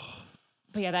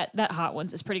 But yeah, that Hot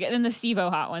Ones is pretty good, and the Steve-O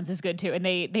Hot Ones is good too. And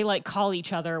they like call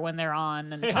each other when they're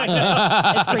on, and talk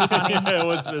it's pretty funny. Yeah, it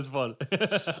was fun.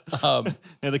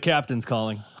 Yeah, the captain's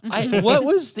calling. What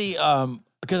was the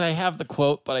because I have the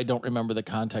quote, but I don't remember the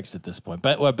context at this point.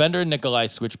 But Bender and Nikolai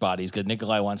switch bodies because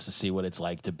Nikolai wants to see what it's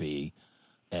like to be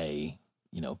a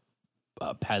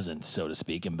peasant, so to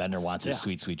speak, and Bender wants his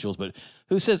sweet Jules. But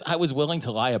who says I was willing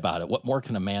to lie about it? What more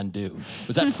can a man do?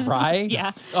 Was that Fry?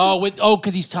 Yeah.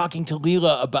 Because he's talking to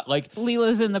Leela about like.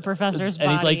 Leela's in the professor's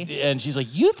And he's body. like, and she's like,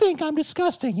 "You think I'm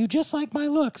disgusting? You just like my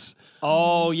looks."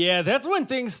 Oh yeah, that's when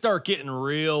things start getting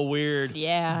real weird.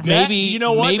 yeah. Maybe you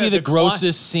know what? Maybe the The cli-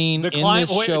 grossest scene in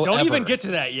this wait, show don't ever. even get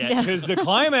to that yet because the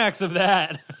climax of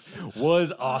that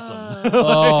was awesome.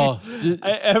 Oh,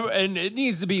 And it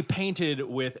needs to be painted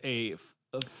with a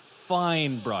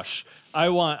fine brush. I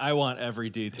want every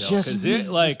detail Just because if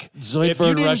you Zoidberg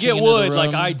didn't rushing get into the wood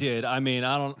like room. I did, I mean,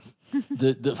 I don't.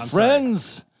 the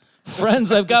friends,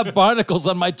 I've got barnacles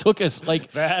on my tuchus.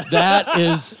 Like that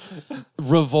is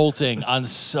revolting on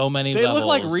so many They levels. look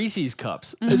like Reese's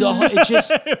cups. It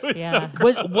just. Yeah.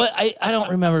 What I don't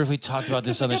remember if we talked about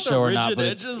this on the show or not, Rigid but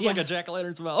it's, edges like a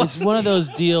jack-o'-lantern smell. it's one of those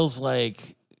deals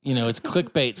like it's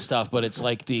clickbait stuff, but it's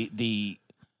like the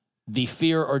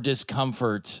fear or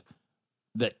discomfort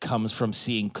that comes from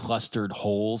seeing clustered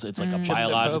holes. It's like a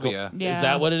biological. Tryptophobia. Yeah. Is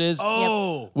that what it is?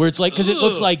 Oh, Where it's like, because it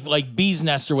looks like bee's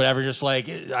nest or whatever, just like,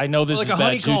 I know this Like is a bad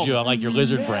honeycomb. juju. I'm like your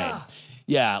lizard brain.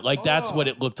 Yeah, like that's what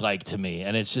it looked like to me.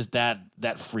 And it's just that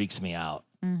freaks me out.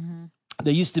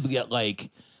 They used to get like,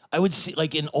 I would see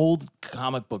like in old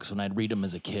comic books when I'd read them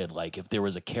as a kid, like if there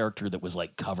was a character that was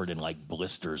like covered in like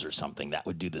blisters or something, that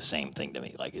would do the same thing to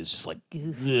me. Like it's just like,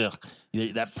 ugh,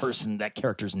 that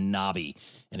character's knobby,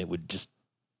 and it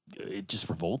just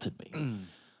revolted me.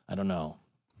 I don't know.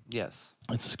 Yes.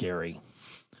 It's scary.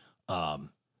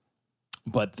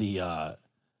 But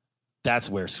that's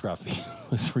where Scruffy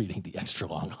was reading the extra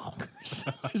long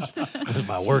honkers.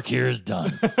 My work here is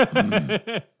done.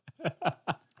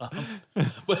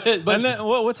 But and then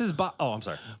what's his? Oh, I'm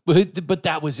sorry. but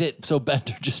that was it. So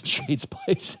Bender just trades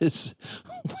places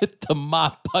with the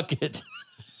mop bucket.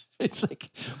 It's like,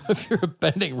 if you're a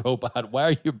bending robot,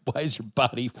 why is your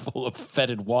body full of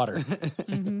fetid water?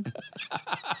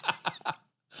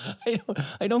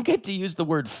 I don't get to use the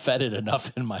word fetid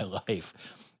enough in my life.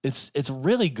 It's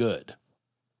really good.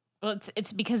 Well,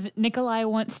 it's because Nikolai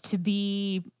wants to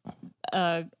be,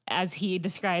 as he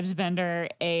describes Bender,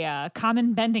 a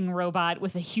common bending robot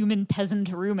with a human peasant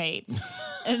roommate.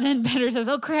 And then Bender says,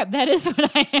 "Oh crap, that is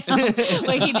what I am."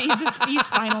 Like he's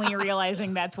finally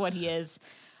realizing that's what he is.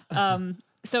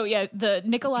 So yeah, the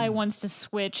Nikolai wants to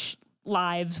switch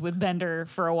lives with Bender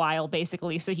for a while,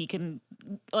 basically, so he can,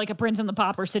 like a Prince and the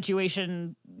Pauper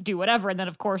situation, do whatever. And then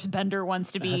of course Bender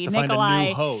wants to be Has to find a Nikolai.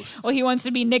 new host. Well, he wants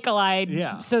to be Nikolai,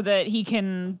 Yeah. so that he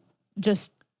can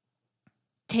just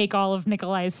take all of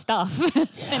Nikolai's stuff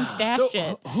and stash So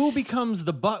it. who becomes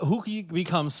who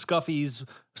becomes Scruffy's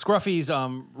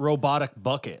robotic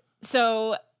bucket?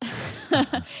 So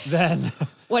Then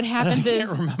what happens I can't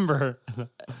is remember.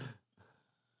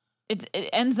 it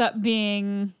ends up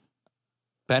being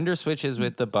Bender switches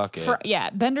with the bucket.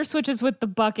 Bender switches with the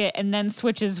bucket and then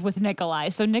switches with Nikolai.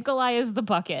 So Nikolai is the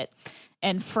bucket,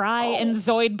 and Fry and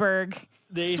Zoidberg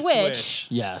They switch.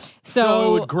 Yes.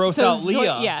 So it would gross out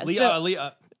Leah. Yeah,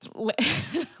 Leah.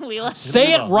 Leela.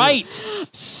 Say it right.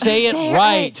 Say it it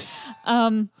right.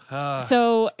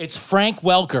 So It's Frank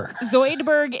Welker.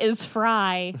 Zoidberg is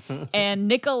Fry, and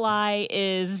Nikolai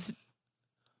is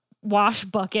Wash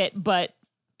Bucket, but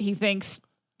he thinks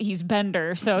he's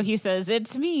Bender, so he says,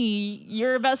 "It's me,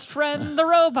 your best friend, the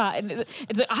robot." And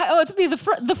it's like, "Oh, it's me, the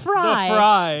Fry." The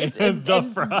Fry. The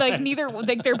Fry. Like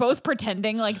like they're both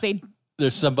pretending like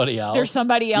There's somebody else. they're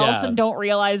somebody else Yeah. and don't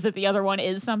realize that the other one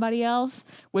is somebody else,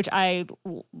 which I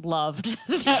loved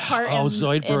that part. Oh, in,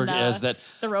 Zoidberg in, as that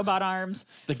the robot arms.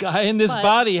 the guy in this But-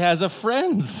 body has a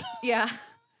friends. Yeah.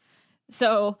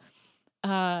 So,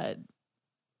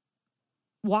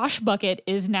 Wash Bucket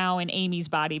is now in Amy's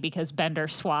body because Bender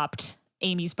swapped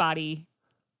Amy's body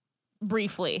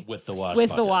briefly with the wash with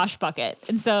bucket. the Wash Bucket.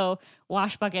 And so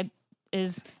Wash Bucket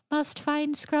is must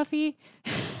find Scruffy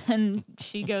and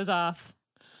she goes off.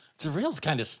 It's a real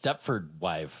kind of Stepford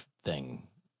wife thing.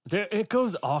 It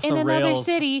goes off In the another rails.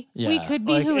 city, we Yeah. could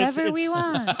be Like, whoever it's- we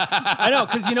want. I know,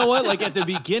 because you know what? Like at the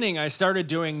beginning, I started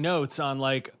doing notes on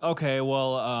like, okay,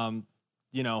 well,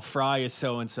 Fry is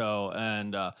so and so,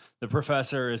 and the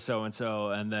professor is so and so,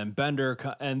 and then Bender,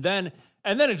 and then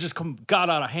it just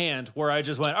got out of hand where I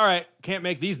just went, all right, can't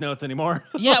make these notes anymore.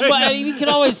 Yeah, Like, but you can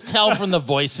always tell from the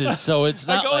voices, so it's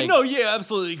like, not oh like no, yeah,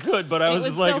 absolutely could, but I It was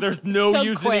was just like, so- there's no so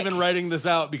use quick. in even writing this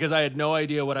out because I had no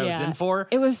idea what I was in for.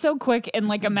 It was so quick in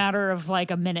like a matter of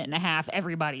like a minute and a half.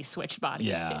 Everybody switched bodies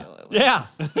Yeah. too. It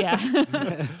was-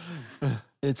 yeah.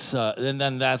 it's and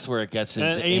then that's where it gets into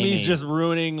And Amy's Amy just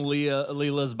ruining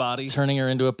Leela's body. turning her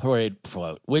into a parade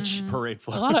float, which Parade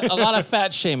float. a lot of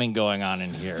fat shaming going on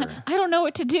in here. I don't know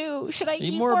what to do. Should I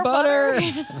eat more more butter?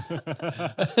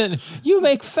 butter? You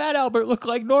make fat Albert look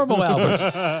like normal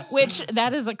Albert. Which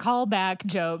that is a callback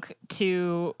joke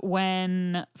to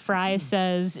when Fry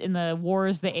says in the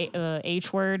Wars the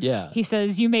H word. Yeah. He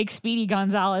says you make Speedy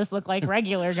Gonzalez look like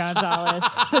regular Gonzalez.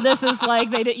 So this is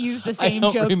like they use the I same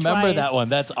don't joke remember twice. that one.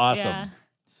 That's awesome. Yeah.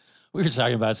 We were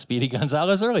talking about Speedy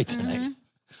Gonzalez early tonight.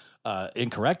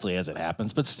 Incorrectly, as it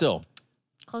happens, but still.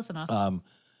 Close enough.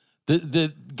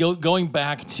 Going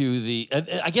back to the,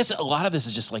 I guess a lot of this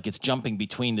is just like it's jumping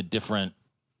between the different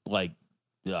like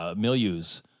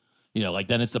milieus. You know, like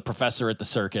then it's the professor at the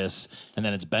circus, and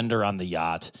then it's Bender on the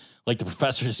yacht. Like the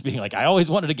professor is being like, I always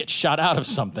wanted to get shot out of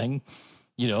something.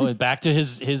 You know, and back to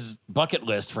his bucket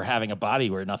list for having a body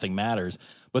where nothing matters.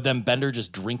 But then Bender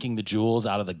just drinking the jewels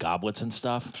out of the goblets and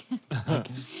stuff. Like,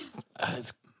 it's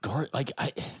like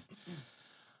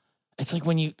it's like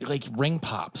when you like ring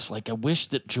pops. Like I wish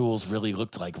that jewels really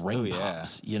looked like ring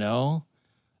pops, you know,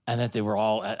 and that they were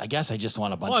all. I guess I just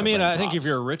want a bunch. Well, I of mean, ring I think if pops.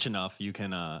 you're rich enough, you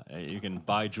can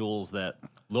buy jewels that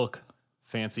look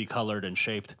fancy colored and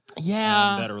shaped.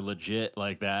 Yeah. And that are legit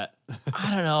like that.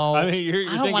 I don't know. I mean, you're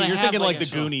I don't wanna thinking, have, like the a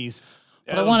show. Goonies.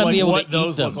 But I wanna be able to what eat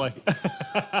those them. look like.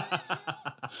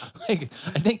 Like,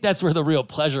 I think that's where the real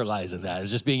pleasure lies in that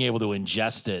is just being able to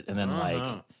ingest it and then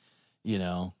like, you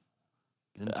know,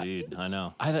 Indeed, I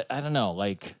know. I don't know,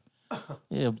 like,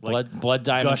 yeah, blood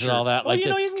diamonds and all that. Well, Like you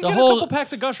know, you can the get whole a couple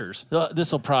packs of Gushers.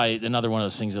 this will probably another one of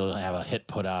those things that'll have a hit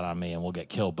put out on me and we'll get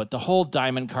killed. But the whole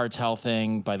diamond cartel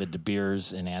thing by the De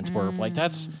Beers in Antwerp, like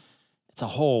it's a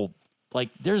whole like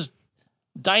there's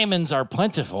diamonds are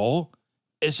plentiful.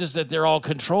 It's just that they're all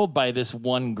controlled by this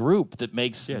one group that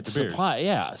makes the De Beers. supply.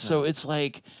 Yeah. So it's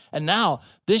like, and now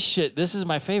this is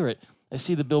my favorite. I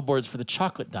see the billboards for the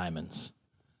chocolate diamonds.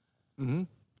 Mm-hmm.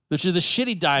 Which are the shitty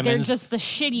They're diamonds. just the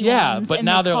shitty yeah, ones. but and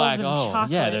now they're call like, them oh,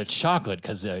 chocolate. yeah, they're chocolate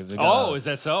because they got Oh, is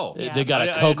that so? Yeah. they got I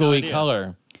a had no cocoa-y idea.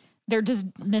 color, They're just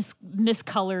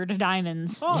miscolored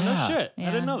diamonds. Oh, Yeah. no shit. I Yeah.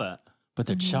 didn't know that. but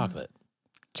they're chocolate.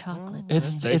 Chocolate.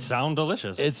 They sound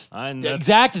delicious. It's And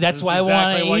exactly that's why I want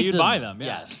exactly to why eat you'd them. buy them. Yeah.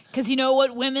 Yes, Because you know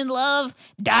what women love?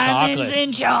 Diamonds Chocolate.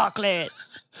 and chocolate.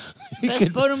 Let's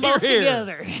could put them both hear.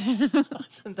 together.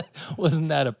 wasn't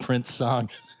that a Prince song?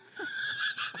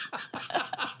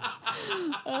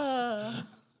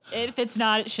 If it's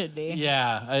not, it should be.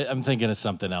 Yeah, I'm thinking of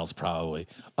something else probably.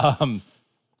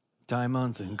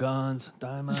 Diamonds and guns.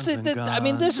 Diamonds and guns. I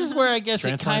mean, this is where I guess it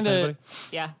Transplants, kind of anybody?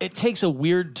 Yeah. it takes a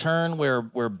weird turn where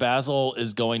Basil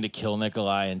is going to kill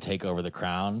Nikolai and take over the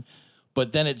crown,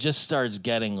 but then it just starts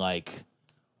getting like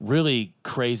really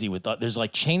crazy with there's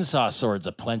like chainsaw swords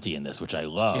aplenty in this, which I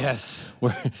love. Yes.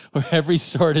 where every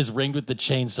sword is ringed with the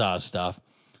chainsaw stuff.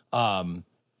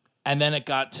 And then it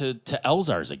got to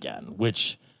Elzar's again,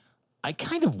 which I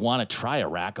kind of want to try a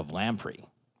rack of lamprey.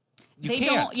 They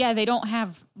can't. don't. Yeah, they don't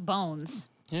have bones.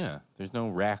 Yeah, there's no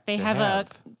rack. They to have a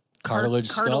Cartilage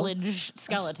skull? cartilage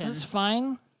skeleton. That's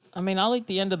fine. I mean, I'll eat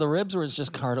the end of the ribs where it's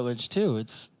just cartilage too.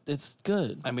 It's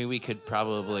good. I mean, we could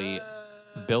probably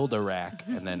build a rack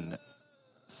and then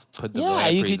put the Yeah,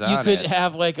 you lampreys could on it.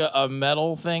 have like a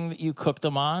metal thing that you cook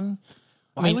them on.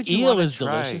 I Why mean, would you eel wanna is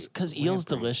try delicious because eel's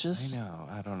lamprey? delicious. I know.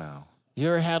 I don't know. You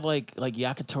ever had like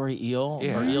yakitori eel or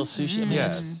Yeah. eel sushi? I mean,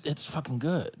 Yes. it's fucking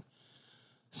good.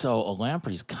 So a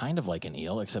lamprey's kind of like an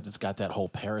eel, except it's got that whole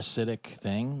parasitic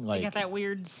thing. They Like, got that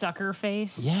weird sucker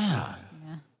face. yeah,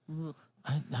 Ugh.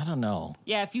 I don't know.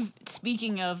 Yeah, if you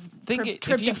speaking of Think if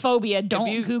you- tryptophobia, don't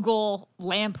you- Google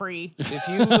lamprey. If you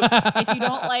If you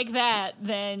don't like that,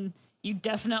 then You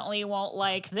definitely won't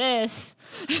like this.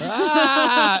 Is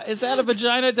that a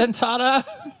vagina dentata?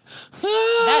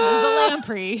 That is a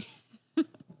lamprey.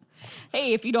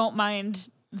 Hey, if you don't mind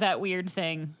that weird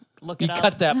thing, look You it up.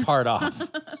 cut that part off.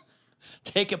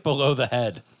 Take it below the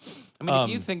head. I mean, if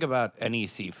you think about any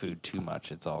seafood too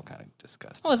much, it's all kind of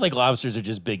disgusting. Well, it's like lobsters are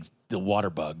just big the water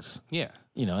bugs. Yeah.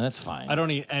 You know, and that's fine. I don't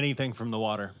eat anything from the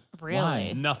water. Really?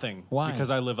 Why? Nothing. Why?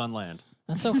 Because I live on land.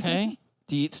 That's okay.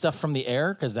 Do you eat stuff from the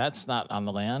air? Because that's not on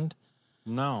the land.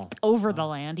 No. Over the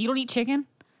land. You don't eat chicken?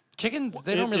 Chickens,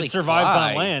 they don't really It survives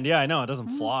fly. on land. Yeah, I know. It doesn't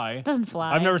fly. It doesn't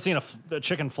fly. I've never seen a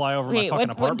chicken fly over my Wait, fucking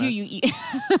what apartment. do you eat?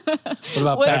 What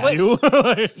about What- bats?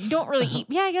 what- You? You don't really eat.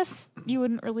 Yeah, I guess you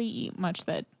wouldn't really eat much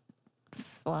that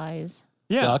flies.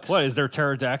 Yeah. Ducks? What, is there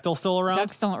pterodactyl still around?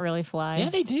 Ducks don't really fly. Yeah,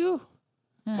 they do.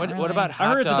 Not What really. about I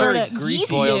hot heard it's dogs very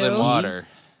greasy. boiled in Geese? water?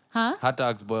 Huh? Hot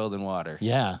dogs boiled in water.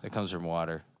 Yeah. That comes from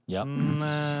water. Yep.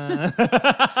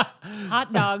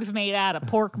 Hot dogs made out of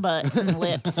pork butts and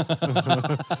lips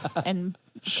and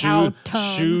cow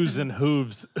tongues. Shoes and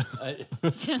hooves.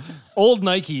 Old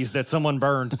Nikes that someone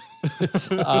burned.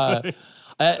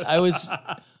 I was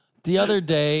the other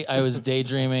day. I was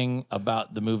daydreaming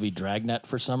about the movie Dragnet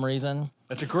for some reason.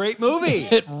 That's a great movie.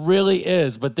 It really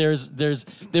is. But there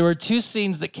were two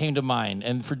scenes that came to mind,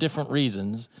 and for different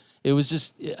reasons. It was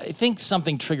just I think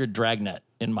something triggered Dragnet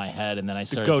in my head, and then I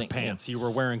started Goat thinking, pants. You were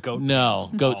wearing goat No,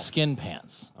 pants. goat Oh, skin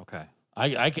pants. Okay.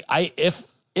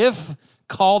 If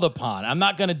called upon, I'm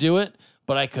not going to do it,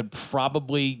 but I could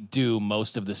probably do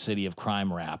most of the City of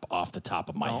Crime rap off the top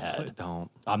of my head. Don't.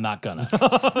 I'm not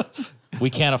gonna. We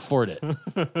can't afford it. Not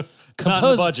in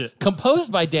the budget.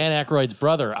 Composed by Dan Aykroyd's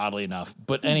brother, oddly enough.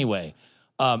 But anyway,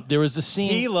 there was the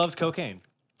scene He loves cocaine.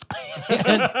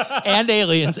 and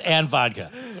aliens and vodka.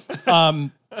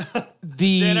 Dan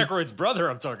Aykroyd's brother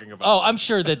I'm talking about. Oh, I'm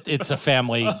sure that it's a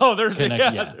family. Oh, there's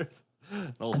connection. yeah. There's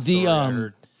an old The, story I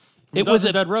heard. It was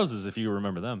a Dead Roses, if you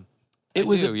remember them. It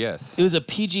was yes. It was a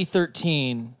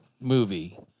PG-13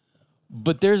 movie,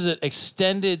 but there's an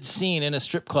extended scene in a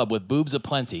strip club with boobs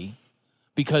aplenty,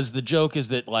 because the joke is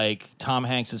that like Tom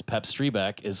Hanks's Pep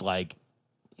Strebeck is like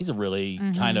he's a really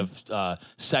kind of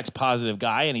sex positive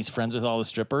guy, and he's friends with all the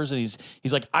strippers, and he's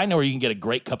like, I know where you can get a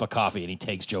great cup of coffee, and he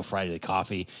takes Joe Friday to the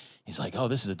coffee. He's like, oh,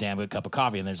 this is a damn good cup of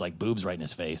coffee, and there's like boobs right in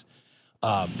his face.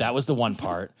 That was the one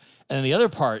part, and then the other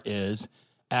part is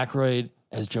Aykroyd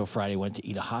as Joe Friday went to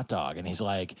eat a hot dog, and he's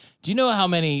like, do you know how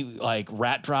many like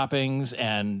rat droppings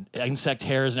and insect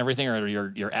hairs and everything are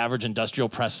your average industrial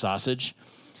press sausage?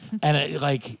 And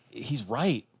he's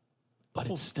right, but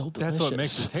it's still delicious. That's what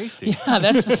makes it tasty. Yeah,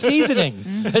 that's the seasoning.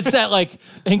 It's that like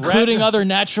including other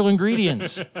natural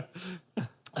ingredients.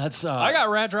 That's I got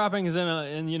rat droppings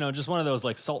in just one of those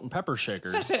like salt and pepper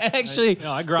shakers. actually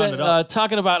I ground it up.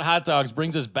 Talking about hot dogs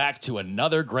brings us back to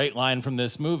another great line from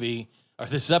this movie. Or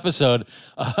this episode,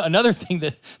 another thing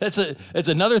it's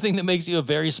another thing that makes you a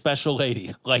very special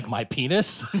lady, like my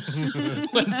penis.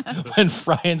 when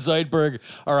Fry and Zoidberg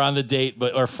are on the date,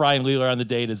 or Fry and Leela are on the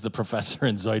date as the professor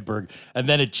and Zoidberg, and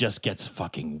then it just gets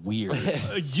fucking weird.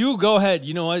 You go ahead.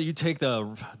 You know what? You take the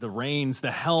reins, the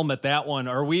helm at that one.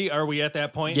 Are we at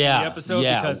that point in the episode?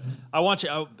 yeah. Because I want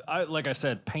you. I like I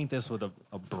said, paint this with a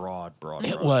broad. It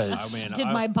brush. was. I mean, Did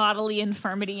my bodily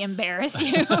infirmity embarrass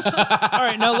you? all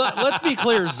right. Now let's be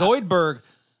clear. Zoidberg,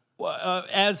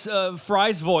 as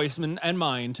Fry's voice and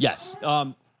mind, Yes.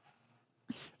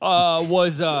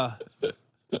 was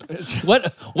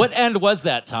What end was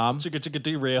that, Tom? chicka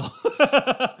derail.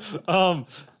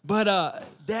 But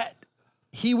that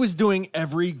he was doing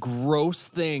every gross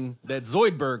thing that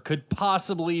Zoidberg could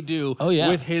possibly do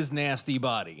with his nasty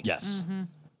body. Yes.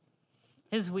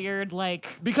 His weird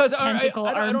Because tentacle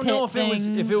I don't know armpit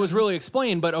if it was really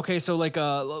explained, but okay, so like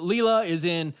Leela is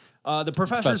in the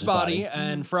professor's body,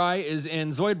 and Fry is in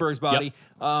Zoidberg's body.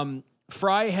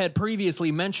 Fry had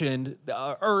previously mentioned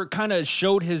or kind of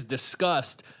showed his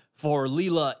disgust for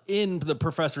Leela in the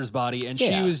professor's body, and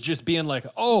she was just being like,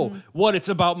 "Oh, what? It's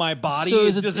about my body. So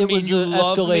It doesn't it mean was you an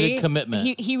love escalated me."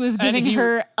 commitment. he was giving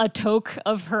her a toke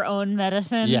of her own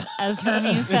medicine, Yeah. as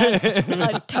Hermes said.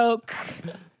 A toke.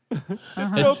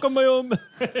 Joke on my own.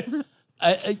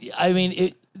 I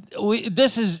mean,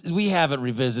 we haven't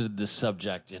revisited this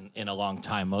subject in a long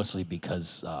time, mostly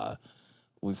because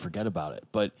we forget about it.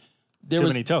 But Too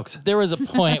many tokes. There was a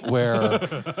point where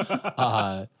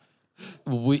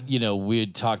we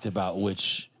had talked about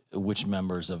which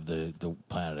members of the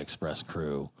Planet Express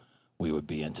crew we would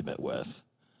be intimate with.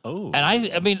 Oh, And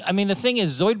I mean, the thing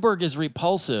is, Zoidberg is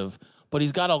repulsive, but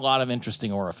he's got a lot of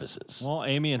interesting orifices. well,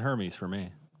 Amy and Hermes for me.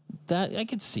 That I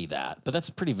could see that, but that's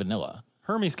pretty vanilla.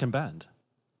 Hermes can bend,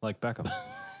 like Beckham.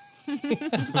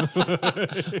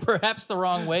 Perhaps the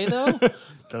wrong way, though.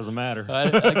 Doesn't matter.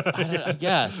 I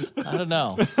guess. I don't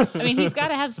know. I mean, he's got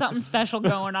to have something special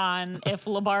going on if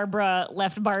LaBarbera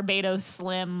left Barbados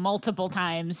Slim multiple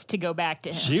times to go back to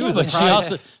him. She was But a she prize.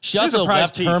 also a prize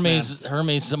left piece,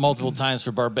 Hermes multiple times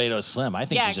for Barbados Slim. I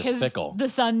think Yeah, she's just because fickle. the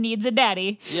son needs a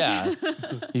daddy. Yeah,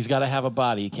 he's got to have a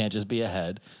body. He can't just be a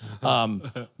head.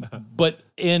 But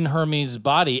in Hermes'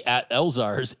 body at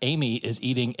Elzar's, Amy is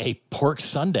eating a pork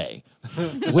sundae,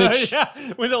 which Yeah,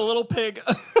 with a little pig.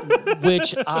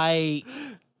 which I'm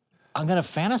gonna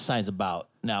fantasize about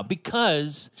now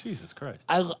because Jesus Christ.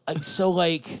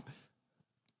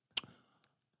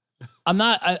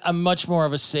 I'm much more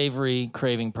of a savory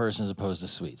craving person as opposed to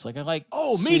sweets. Like I like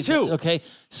Oh, me sweets. too. Okay,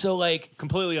 so like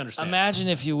Completely understand. imagine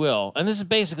if you will, and this is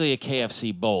basically a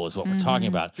KFC bowl is what we're talking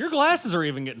about. Your glasses are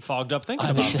even getting fogged up thinking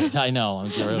about this. I know. I'm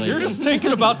really, You're just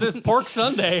thinking about this pork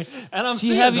sundae, and I'm so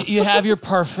you seeing you have your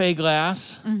parfait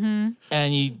glass, and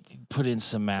you put in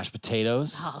some mashed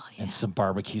potatoes and some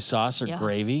barbecue sauce or Yeah.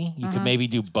 gravy. You could maybe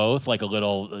do both, like a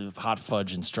little hot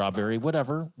fudge and strawberry,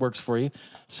 whatever works for you.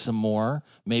 Some more,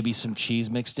 maybe some cheese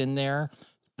mixed in there,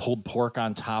 pulled pork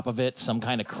on top of it, some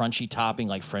kind of crunchy topping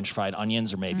like French fried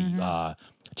onions or maybe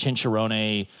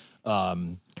chinchorone,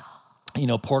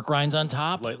 pork rinds on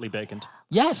top. lightly baconed.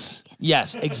 Yes,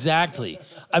 exactly.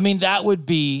 I mean, that would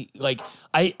be like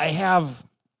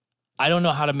I don't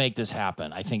know how to make this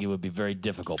happen. I think it would be very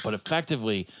difficult, but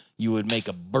effectively you would make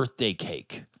a birthday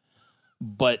cake.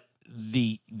 But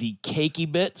the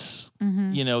cakey bits,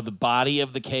 the body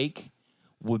of the cake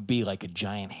would be like a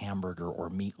giant hamburger or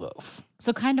meatloaf.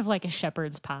 So kind of like a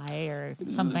shepherd's pie or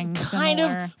something Kind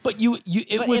similar. of, but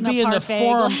it But would a be in the parfait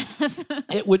form glass.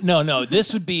 it would no,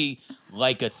 this would be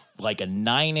like a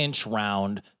 9-inch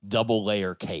round double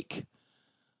layer cake.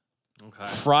 Okay.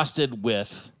 Frosted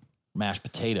with mashed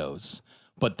potatoes,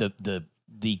 but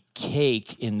the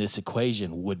cake in this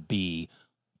equation would be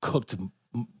cooked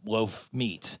loaf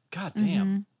meat, God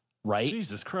damn. right?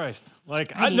 Jesus Christ.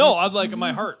 Like, I I need know, it. I'm like in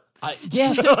my heart.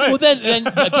 Yeah. Well, then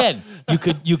again,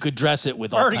 you could dress it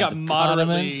with I all already kinds got of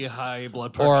moderately condiments. high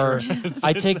blood Or pressure.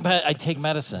 I take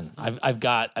medicine. I've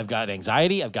got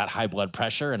anxiety. I've got high blood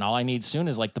pressure, and all I need soon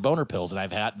is like the boner pills, and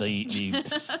I've had the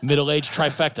middle-aged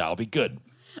trifecta. I'll be good.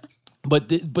 But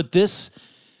this,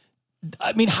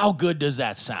 I mean, how good does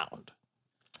that sound?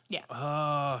 Yeah,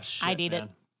 Oh, shit. I need man. it.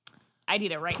 I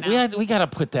need it right now. We got to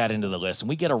put that into the list, and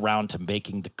we get around to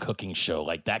making the cooking show.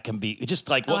 Like that can be just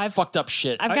like what I've- fucked up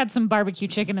shit. I've got some barbecue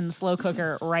chicken in the slow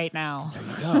cooker right now.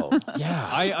 Go. Yeah.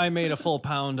 I made a full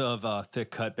pound of thick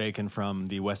cut bacon from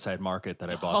the West Side Market that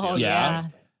I bought. the Oh other Yeah. yeah. day.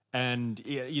 And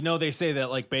they say that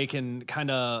like bacon kind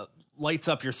of lights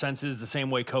up your senses the same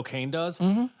way cocaine does.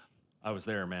 I was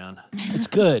there, man. It's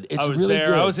good. It's I was really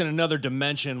there. good. I was in another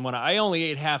dimension when I only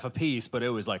ate half a piece, but it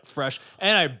was like fresh,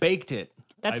 and I baked it.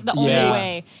 That's I- the only Yeah.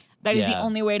 way. That is the Yeah.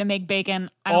 only way to make bacon.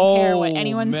 I don't care what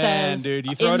anyone man, says. dude.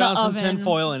 You throw in down the some oven, tin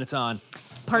foil and it's on.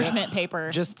 parchment paper,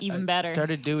 Just even better.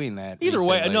 Started doing that. Either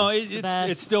way, recently. no, the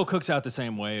best. it still cooks out the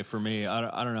same way for me.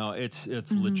 I don't know. It's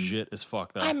legit as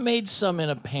fuck though. I made some in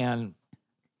a pan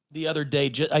the other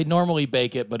day. I normally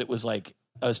bake it, but it was like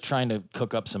I was trying to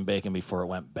cook up some bacon before it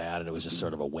went bad, and it was just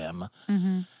sort of a whim.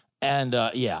 And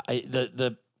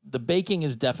the baking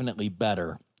is definitely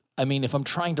better. I mean, if I'm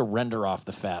trying to render off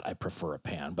the fat, I prefer a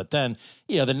pan. But then,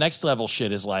 the next level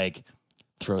shit is like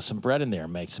throw some bread in there,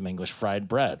 make some English fried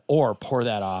bread, or pour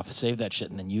that off, save that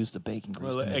shit, and then use the bacon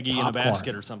grease Well, to make eggy in a popcorn.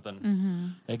 basket or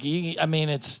something. Like, I mean,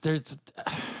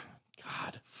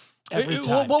 God, every Well,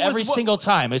 time, what was- every what- single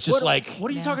time, it's just like.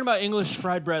 What are you talking about? English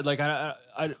fried bread? Like,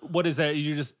 what is that?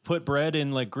 You just put bread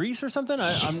in like grease or something?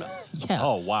 I'm. Yeah.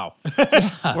 Oh wow.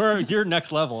 You're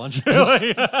next level. Aren't you?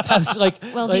 I was like,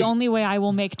 Well, like, the only way I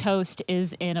will make toast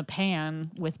is in a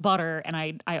pan with butter, and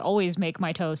I always make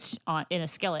my toast in a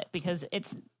skillet because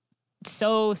it's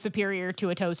so superior to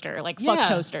a toaster. Like, Yeah. fuck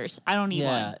toasters. I don't need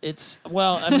yeah,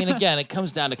 one. I mean, again, it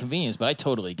comes down to convenience, but I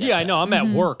totally get Yeah, I that. know. I'm at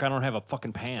work. I don't have a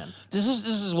fucking pan. This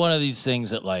is one of these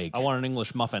things that like I want an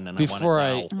English muffin, and before I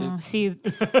I, want it now. See,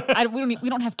 we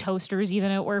don't have toasters even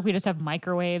at work. We just have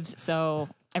microwaves. So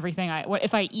everything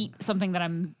if I eat something that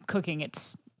I'm cooking,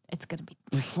 it's gonna be.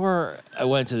 before I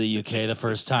went to the UK the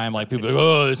first time, like people were like,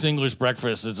 oh, this English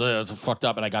breakfast, it's fucked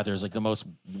up, and I got there, it's like the most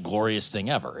glorious thing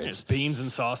ever. It's It's beans and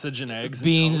sausage and eggs.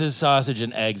 beans and and sausage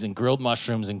and eggs and grilled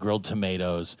mushrooms and grilled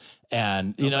tomatoes.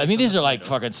 And, I mean, these are like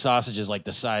fucking sausages like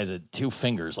the size of 2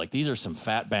 fingers. Like, these are some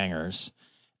fat bangers.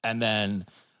 And then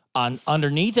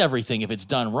underneath everything, if it's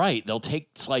done right, they'll take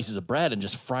slices of bread and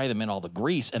just fry them in all the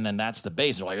grease. And then that's the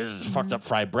base. They're like, this is fucked up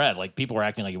fried bread. Like, people were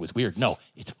acting like it was weird. No,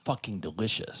 it's fucking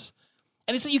delicious.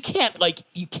 And it's you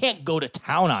can't go to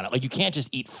town on it. Like you can't just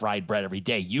eat fried bread every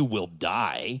day. You will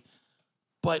die.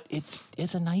 But it's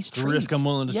a nice treat. a risk I'm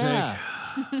willing to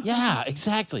take. Yeah,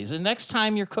 exactly. So the next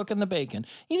time you're cooking the bacon,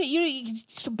 you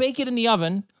just bake it in the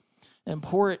oven and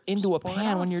pour it into a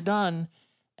pan when you're done,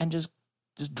 and just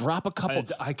drop a couple.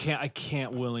 I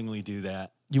can't willingly do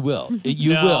that. You will.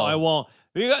 No, Will. I won't.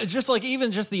 Just like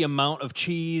even just the amount of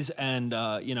cheese and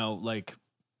like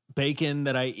bacon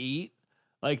that I eat,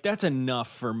 like that's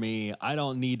enough for me. I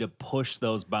don't need to push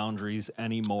those boundaries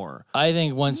anymore. I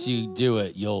think once you do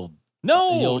it, you'll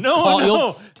No.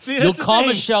 See, you'll that's the call thing.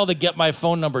 Michelle to get my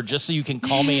phone number just so you can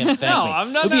call me and thank me.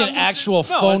 I'm not. It'll be an actual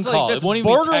phone it's call. Like, that's it won't even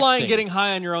be borderline texting. getting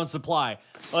high on your own supply.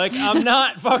 Like I'm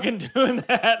not fucking doing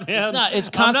that, man. It's not. It's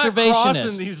I'm not conservationist.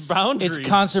 crossing these boundaries. It's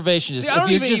conservationist. See, I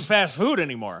don't even eat fast food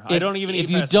anymore. I don't even eat. If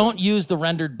you fast don't food. use the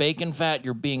rendered bacon fat,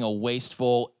 you're being a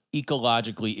wasteful,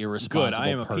 ecologically irresponsible Good. I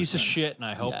am a person. piece of shit, and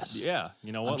I hope. Yes. Yeah.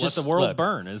 You know what? just- Let the world look.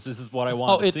 burn. This is what I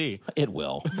want to see. It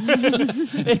will.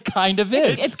 It kind of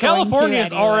is. It's going to California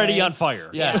is anyway. already on fire.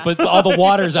 Yes, but all the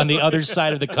water's on the other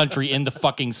side of the country in the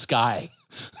fucking sky.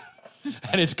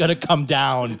 And it's gonna come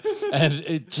down, and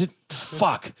it just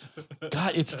fuck.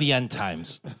 God, it's the end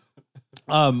times.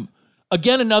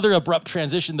 Again, another abrupt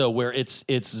transition though, where it's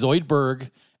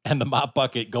Zoidberg and the mop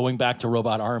bucket going back to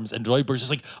robot arms, and Zoidberg's just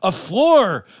like a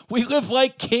floor. We live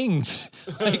like kings.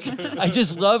 Like I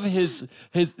just love his,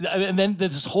 and then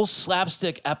this whole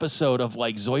slapstick episode of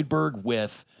like Zoidberg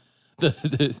with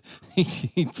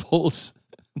he pulls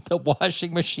the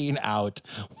washing machine out,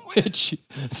 which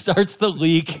starts the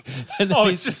leak. And Oh,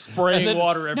 then it's just spraying then-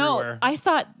 water No, everywhere. I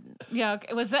thought. Yeah,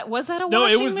 okay, was that a No,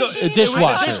 it washing was the- machine? a dishwasher.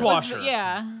 I thought it was Dishwasher.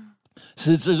 yeah.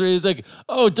 So he's like,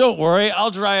 "Oh, don't worry,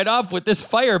 I'll dry it off with this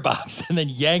firebox," and then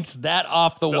yanks that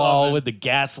off the wall oven. with the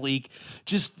gas leak.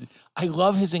 Just, I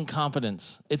love his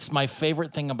incompetence. It's my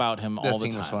favorite thing about him all the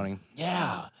scene time. was funny.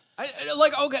 Yeah,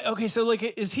 Like okay. So like,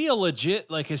 is he a legit?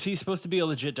 Like, is he supposed to be a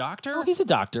legit doctor? oh, he's a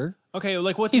doctor. Okay,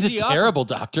 like what? He's does a he terrible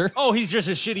doctor. Oh, he's just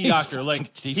a shitty doctor.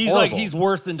 Like he's he's horrible. he's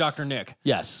worse than Dr. Nick.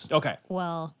 Yes. Okay.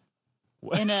 Well,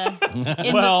 in a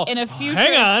Well, in a future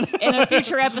hang on. in a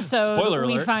future episode, Spoiler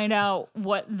we alert. find out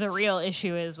what the real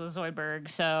issue is with Zoidberg.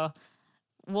 So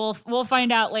we'll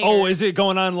find out later. Oh, is it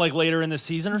going on like later in the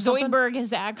season or something? Zoidberg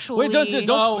is actually Wait, don't you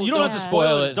don't have to yeah.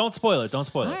 spoil it. Don't spoil it. Don't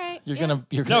spoil All it. right, You're yeah. gonna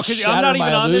No, shatter because I'm not even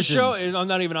my on this show. illusions. I'm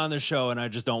not even on this show, and I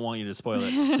just don't want you to spoil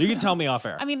it. You can tell me off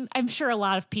air. I mean, I'm sure a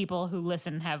lot of people who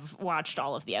listen have watched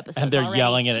all of the episodes, And they're already,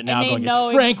 yelling at it now, and they going, "It's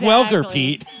know Frank Welker, exactly-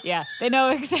 Pete." Yeah, they know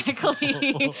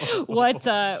exactly what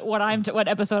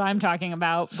episode I'm talking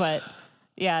about. But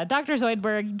yeah, Dr.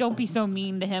 Zoidberg, don't be so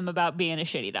mean to him about being a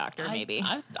shitty doctor. Maybe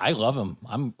I love him.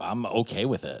 I'm okay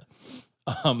with it.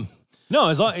 No,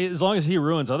 as long as he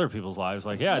ruins other people's lives,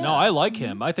 like no, I like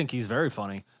him. I think he's very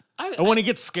funny. And when he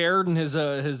gets scared and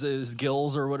his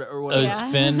gills or whatever, His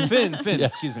fin. Finn,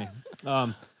 excuse me.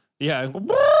 Yeah.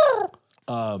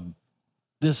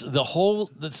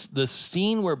 The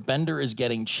scene where Bender is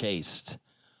getting chased,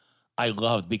 I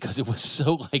loved because it was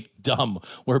so like dumb.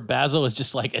 Where Basil is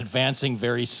just like advancing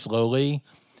very slowly,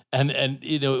 and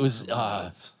it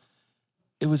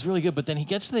was really good. But then he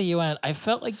gets to the UN. I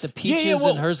felt like the Peaches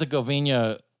and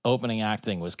Herzegovina opening act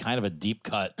thing was kind of a deep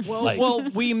cut. Well,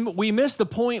 we missed the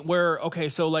point where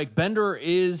so like Bender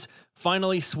is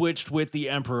finally switched with the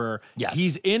Emperor. Yes.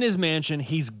 He's in his mansion.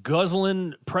 He's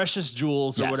guzzling precious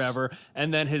jewels or Yes. whatever,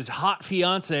 and then his hot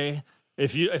fiance,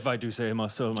 if I do say so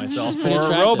myself, pretty or a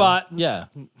attractive. robot, Yeah,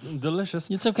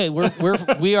 delicious. it's okay.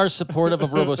 We are supportive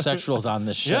of robosexuals on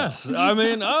this show. Yes, I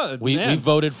mean, We man.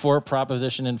 voted for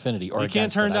Proposition Infinity, or You can't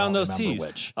against turn it. I down don't those remember T's.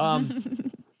 Which.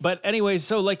 But anyways,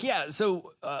 so like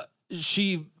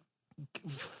she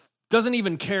doesn't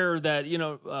even care that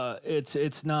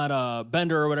it's not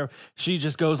Bender or whatever. She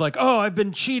just goes like, "Oh, I've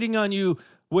been cheating on you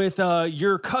with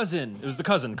your cousin." It was the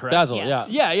cousin, correct? Basil, Yes.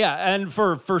 Yeah, and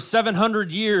for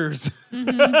 700 years, and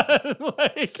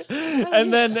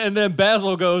then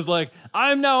Basil goes like,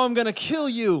 I'm gonna kill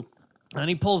you. And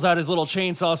he pulls out his little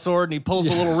chainsaw sword and he pulls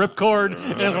the little ripcord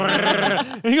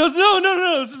and he goes,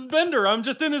 no, this is Bender. I'm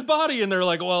just in his body. And they're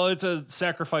like, well, it's a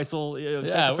sacrificial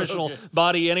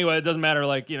body anyway. It doesn't matter.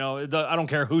 Like, I don't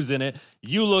care who's in it.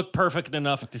 You look perfect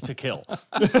enough to kill.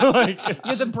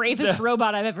 you're the bravest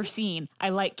robot I've ever seen.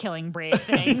 I like killing brave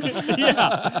things.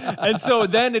 Yeah. And so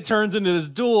then it turns into this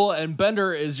duel and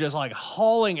Bender is just like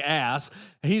hauling ass.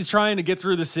 He's trying to get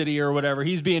through the city or whatever.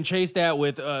 He's being chased at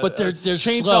with But they're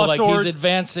chainsaw slow. Like swords. he's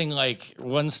advancing like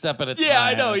one step at a time. Yeah,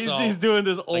 I know. He's So- doing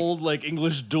this old like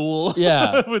English duel.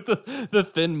 Yeah. with the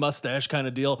thin mustache kind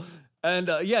of deal. And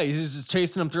he's just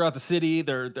chasing them throughout the city.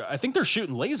 I think they're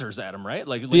shooting lasers at him, right?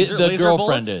 Like The laser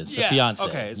girlfriend bullets? is, the fiance.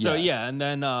 Okay, so and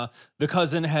then the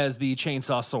cousin has the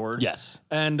chainsaw sword. Yes.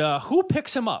 And who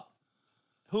picks him up?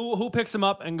 Who picks him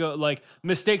up and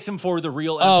mistakes him for the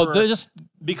real emperor? Oh, they're just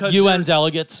because UN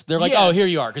delegates. They're like, Yeah. oh, here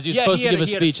you are, because you're supposed to give a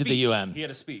speech at the UN. He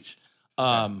had a speech.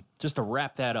 Just to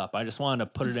wrap that up, I just wanted to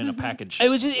put it in a package. It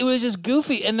was just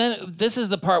goofy, and then this is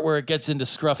the part where it gets into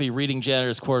Scruffy reading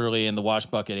Janitor's Quarterly, and the wash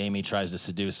bucket Amy tries to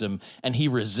seduce him, and he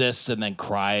resists and then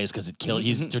cries because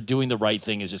they're doing the right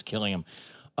thing is just killing him.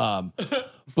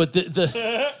 But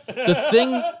the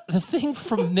thing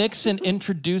from Nixon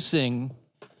introducing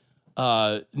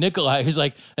Nikolai, who's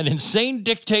like an insane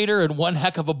dictator and one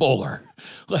heck of a bowler,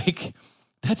 like.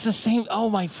 That's the same. Oh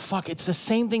my fuck! It's the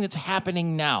same thing that's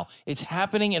happening now. It's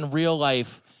happening in real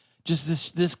life.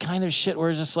 Just this kind of shit where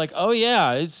it's just like, oh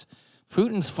yeah,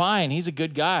 Putin's fine. He's a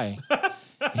good guy.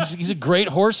 he's a great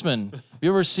horseman. Have you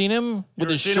ever seen him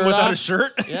with his shirt without off? a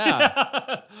shirt?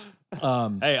 Yeah.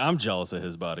 Hey, I'm jealous of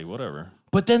his body. Whatever.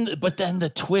 But then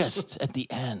the twist at the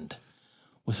end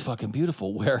was fucking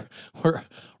beautiful, where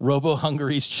Robo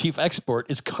Hungary's chief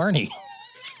export is Carney.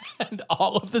 And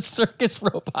all of the circus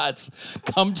robots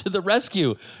come to the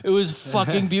rescue. It was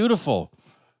fucking beautiful.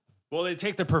 Well, they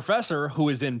take the professor who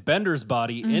is in Bender's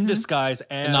body in disguise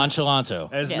as Nonchalanto.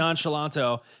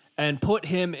 Nonchalanto, and put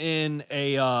him in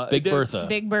a Big Bertha.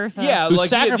 Big Bertha. Yeah, Who like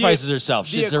sacrifices herself.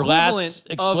 the It's her last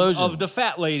equivalent explosion. of the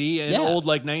fat lady in Yeah. old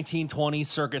like 1920s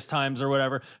circus times or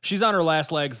whatever. She's on her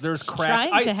last legs. There's cracks.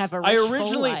 trying to have a rich,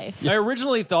 full life. I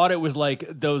originally thought it was like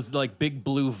those like big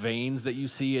blue veins that you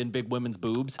see in big women's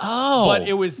boobs. Oh. but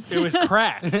it was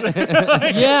cracks.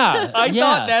 Yeah. I yeah.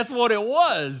 thought that's what it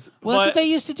was. Well, that's but what they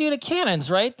used to do to cannons,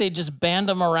 right? They just band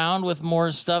them around with more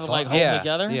stuff, like hold them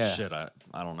together. Yeah. Shit,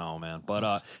 I don't know, man.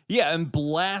 But and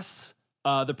blasts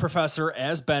the professor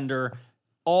as Bender,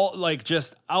 all like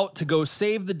just out to go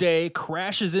save the day,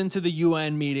 crashes into the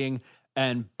UN meeting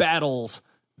and battles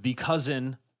the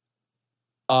cousin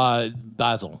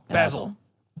Basil.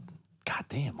 God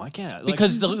damn, why can't I? Like,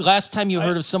 Because the last time you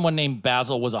heard of someone named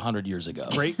Basil was 100 years ago.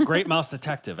 great mouse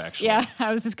detective, actually. Yeah,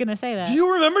 I was just gonna say that. Do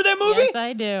you remember that movie? Yes,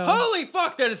 I do. Holy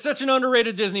fuck, that is such an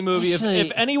underrated Disney movie. Actually-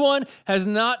 if anyone has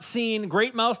not seen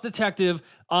Great Mouse Detective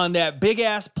on that big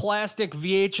ass plastic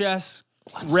VHS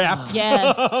wrapped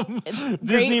Yes, Disney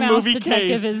Great Mouse movie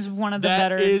Detective case, is one of the that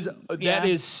better. that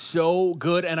is so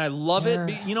good, and I love There-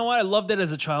 it. You know what? I loved it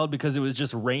as a child because it was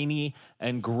just rainy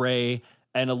and gray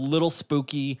and a little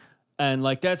spooky, and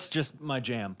like that's just my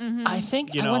jam. I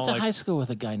think You I know, went to like- high school with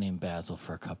a guy named Basil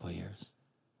for a couple of years.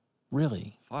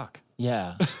 Really? Fuck.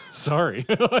 Yeah. Sorry.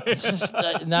 It's just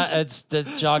it's to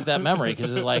jog that memory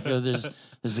because it's like there's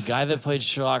the guy that played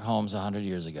Sherlock Holmes 100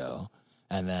 years ago,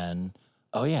 and then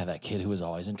that kid who was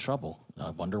always in trouble. I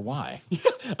wonder why.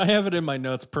 I have it in my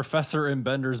notes. Professor in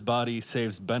Bender's body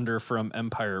saves Bender from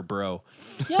Empire Bro.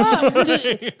 Yeah,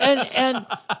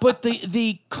 but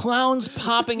the clowns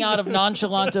popping out of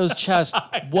Nonchalanto's chest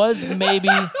was maybe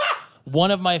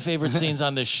one of my favorite scenes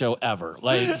on this show ever.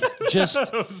 Like just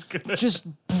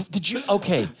did you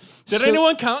okay? Did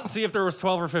anyone count and see if there was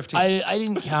 12 or 15? I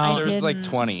didn't count. I There was like didn't.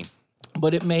 20.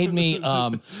 But it made me.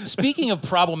 Speaking of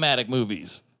problematic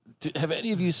movies, have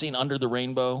any of you seen Under the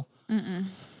Rainbow?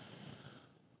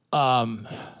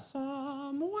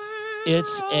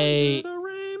 It's a.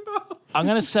 I'm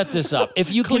gonna set this up.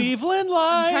 If you can, Cleveland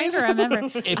I'm trying Lies. to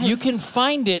remember. if you can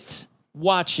find it,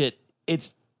 watch it.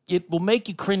 It will make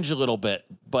you cringe a little bit,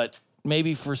 but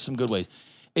maybe for some good ways.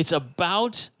 It's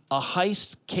about a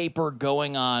heist caper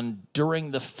going on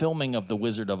during the filming of The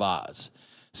Wizard of Oz.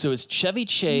 So it's Chevy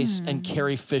Chase and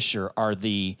Carrie Fisher are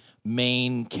the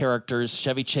main characters.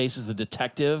 Chevy Chase is the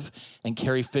detective, and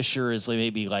Carrie Fisher is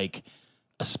maybe like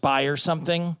a spy or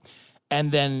something.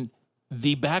 And then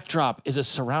the backdrop is a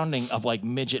surrounding of like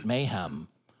midget mayhem.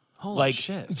 Holy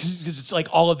shit. It's like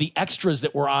all of the extras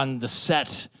that were on the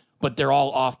set, but they're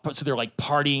all off. So they're like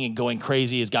partying and going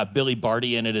crazy. It's got Billy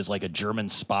Barty in it as like a German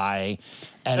spy.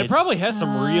 And It probably has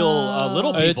some real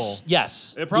little people.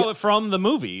 Yes. It probably from the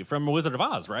movie, from Wizard of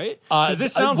Oz, right? Because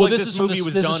this sounds well, like this this is from movie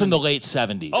was this done. is from the late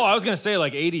 70s. Oh, I was gonna say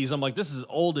like 80s. I'm like, this is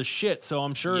old as shit. So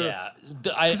I'm sure. yeah.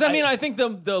 Because I mean, I think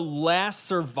the last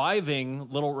surviving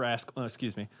Little Rascal.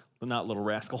 Excuse me, not Little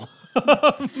Rascal.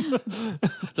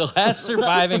 the last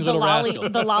surviving Little Rascal.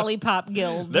 The Lollipop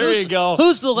Guild. There you go.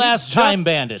 Who's the last time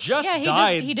bandit? Just Yeah, he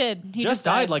died. he did. He just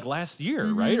died like last year,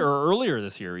 right, or earlier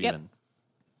this year, Yep. even.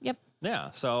 Yep.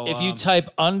 Yeah. So If you type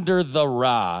Under the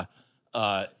Ra,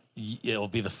 it'll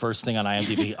be the first thing on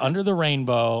IMDb. Under the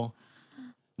Rainbow,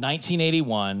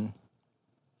 1981.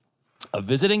 A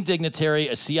visiting dignitary,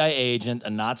 a CIA agent, a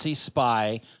Nazi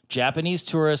spy, Japanese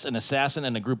tourist, an assassin,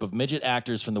 and a group of midget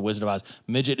actors from The Wizard of Oz.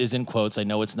 Midget is in quotes. I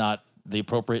know it's not the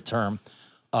appropriate term.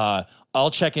 All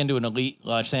check into an elite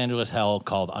Los Angeles hell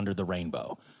called Under the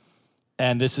Rainbow.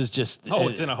 And this is just... Oh,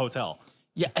 it's in a hotel.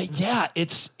 Yeah,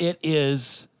 it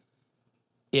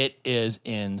is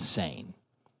insane.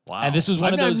 Wow. And this was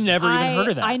one of those... I've never even heard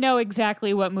of that. I know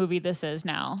exactly what movie this is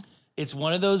now. It's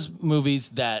one of those movies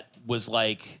that was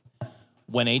like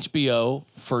when HBO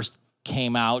first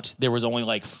came out, there was only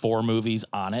like 4 movies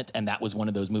on it, and that was one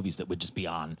of those movies that would just be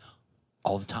on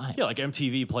all the time. Yeah, like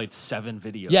MTV played 7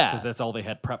 videos Yeah. because that's all they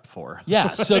had prepped for.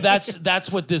 Yeah, so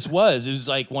that's what this was. It was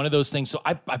like one of those things. So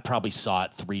I probably saw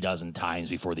it 3 dozen times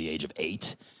before the age of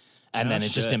 8, and No then it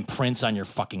just shit. imprints on your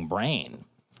fucking brain.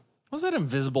 What was that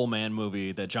Invisible Man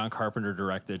movie that John Carpenter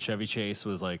directed? Chevy Chase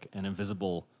was like an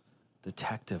invisible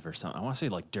detective or something. I want to say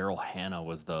like Daryl Hannah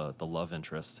was the love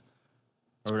interest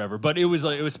or whatever. But it was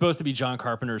supposed to be John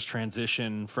Carpenter's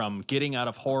transition from getting out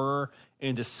of horror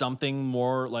into something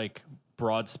more like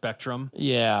broad spectrum.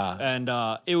 Yeah.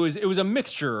 And it was a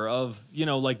mixture of,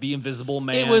 like The Invisible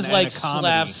Man. It was and like a comedy.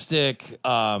 slapstick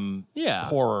Yeah.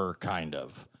 horror kind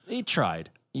of. He tried.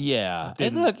 Yeah. And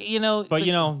Didn't. look, But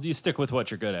you stick with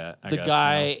what you're good at. I guess,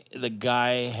 the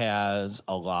guy has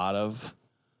a lot of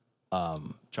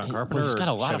John He- Carpenter he's or got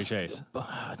a lot Chevy of- Chase?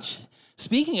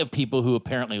 Speaking of people who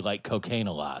apparently like cocaine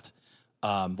a lot,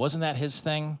 wasn't that his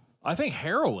thing? I think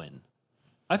heroin.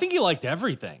 I think he liked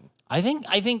everything. I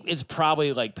think it's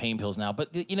probably like pain pills now, but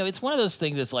it's one of those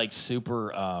things that's like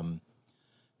super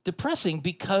depressing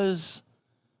because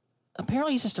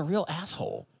apparently he's just a real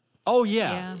asshole. Oh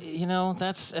yeah. Yeah.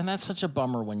 That's such a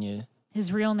bummer when you.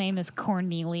 His real name is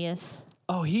Cornelius.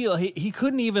 Oh, he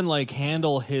couldn't even like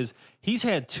handle his. He's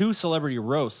had 2 celebrity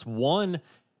roasts. One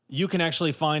you can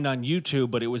actually find on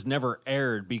YouTube, but it was never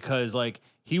aired because like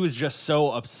he was just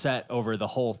so upset over the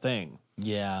whole thing.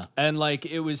 Yeah. And like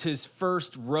it was his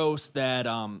first roast that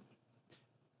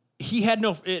he had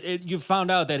no. You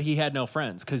found out that he had no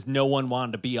friends because no one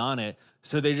wanted to be on it,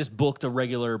 so they just booked a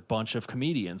regular bunch of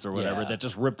comedians or whatever Yeah. that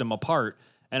just ripped him apart.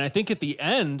 And I think at the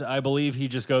end, I believe he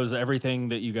just goes, everything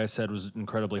that you guys said was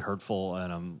incredibly hurtful,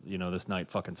 and this night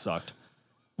fucking sucked.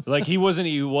 Like he was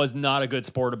not a good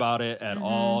sport about it at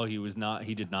all.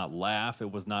 He did not laugh.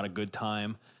 It was not a good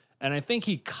time. And I think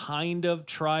he kind of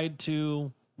tried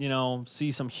to,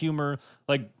 see some humor.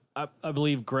 Like I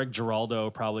believe Greg Giraldo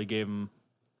probably gave him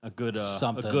a good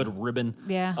Something. a good ribbon.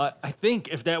 Yeah. I think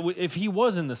if he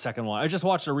was in the second one, I just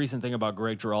watched a recent thing about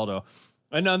Greg Giraldo.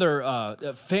 Another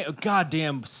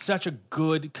goddamn such a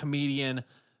good comedian,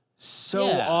 so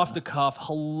Yeah. off the cuff,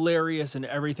 hilarious in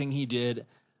everything he did.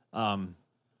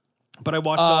 But I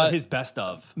watched his best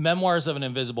of. Memoirs of an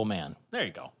Invisible Man, There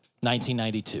you go.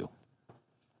 1992.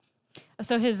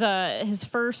 So his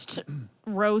first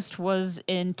roast was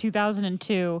in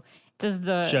 2002. Does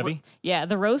the Chevy?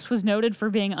 The roast was noted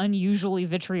for being unusually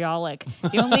vitriolic.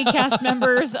 The only cast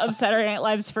members of Saturday Night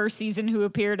Live's first season who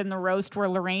appeared in the roast were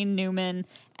Lorraine Newman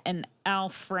and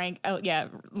Al Franken,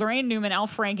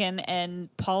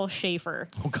 and Paul Schaefer.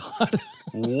 Oh God.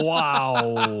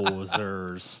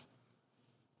 Wowzers.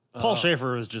 Paul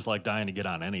Schaefer was just like dying to get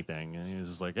on anything, and he was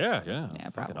just like, "Yeah, fuck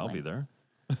it, I'll probably. be there."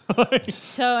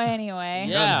 So anyway,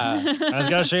 Yeah. I just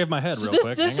gotta shave my head real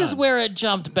quick. This Hang is on. where it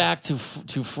jumped back to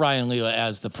Fry and Leela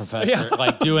as the professor,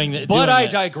 like doing the. But doing I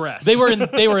it. digress. They were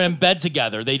in bed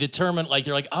together. They determined, like,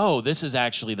 they're like, oh, this is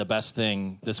actually the best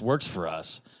thing. This works for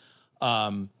us.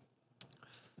 Well,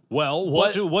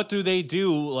 what do they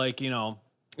do? Like,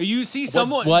 you see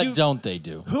someone. What don't they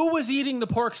do? Who was eating the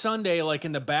pork sundae like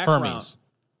in the background? Hermes.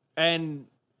 And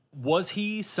was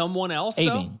he someone else? Amy.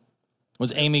 Though?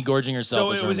 Was Amy gorging herself?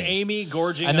 So as it was Hermes. Amy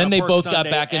gorging, And on then a they pork both got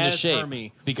sundae back into as shape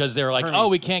Hermes. because they were like, Hermes. oh,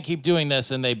 we can't keep doing this,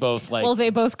 and they both like. well, they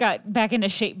both got back into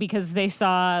shape because they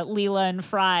saw Leela and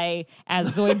Fry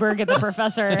as Zoidberg and the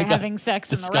professor having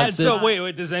sex in the disgusted. So restaurant.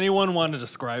 wait, does anyone want to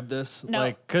describe this? No.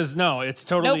 Because no, it's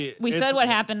totally. Nope, we said what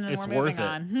happened and it's we're worth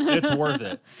moving it. on. It's worth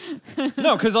it.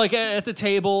 No, because like at the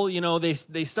table,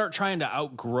 they start trying to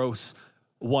outgross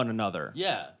one another.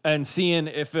 Yeah. And seeing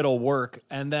if it'll work,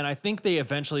 and then I think they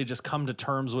eventually just come to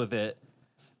terms with it,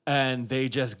 and they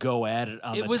just go at it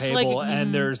on It the was table. like-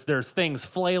 and there's things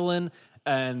flailing,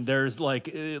 and there's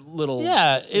like little.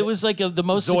 Yeah, it was like the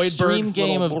most Zoidberg's extreme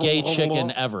game little of gay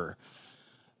chicken ever.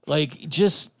 Like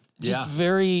just Yeah.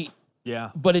 very,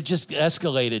 Yeah. but it just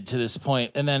escalated to this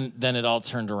point, and then it all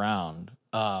turned around.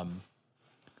 I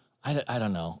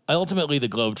don't know. Ultimately, the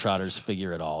Globetrotters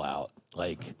figure it all out.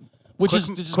 Like, which is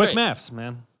Quick great. maths,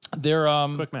 man. They're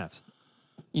Quick maths.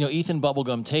 Ethan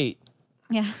Bubblegum Tate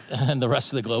Yeah. and the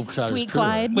rest of the Globetrotters Sweet crew.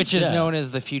 Clyde. Which is Yeah. known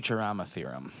as the Futurama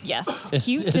theorem. Yes.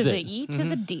 Q Is to the it? E to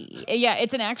the D. Yeah,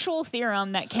 it's an actual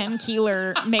theorem that Ken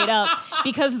Keeler made up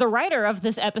because the writer of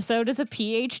this episode is a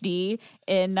PhD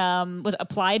in with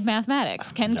applied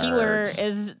mathematics. Ken Keeler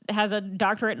has a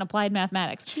doctorate in applied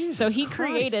mathematics. So he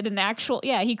created an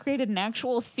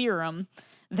actual theorem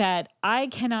that I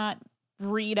cannot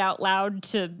read out loud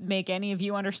to make any of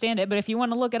you understand it, but if you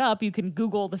want to look it up, you can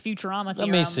Google the Futurama theorem. Let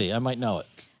me see. I might know it.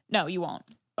 No, you won't.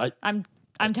 I- I'm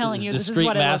telling you, this is discrete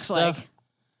what it math looks like. stuff?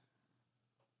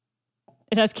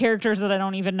 It has characters that I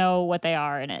don't even know what they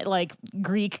are in it, like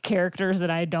Greek characters that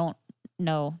I don't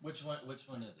know. Which one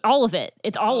is it? All of it.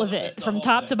 It's all of it's it the from whole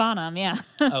top thing. to bottom. Yeah.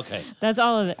 Okay. That's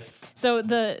all of it. So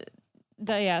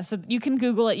so you can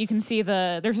Google it. You can see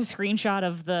there's a screenshot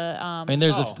of the I mean,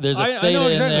 there's a I theta know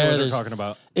in exactly there. what they're There's- talking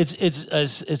about. It's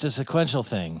a sequential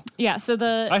thing. yeah. So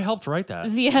I helped write that.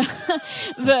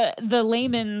 the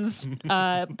layman's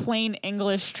plain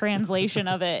English translation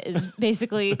of it is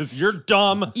basically You're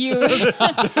dumb. you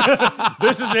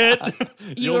This is it.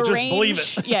 you You'll arrange,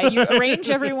 just believe it. Yeah, you arrange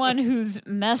everyone who's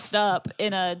messed up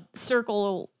in a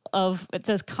circle of, it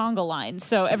says conga lines.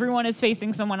 So everyone is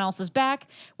facing someone else's back,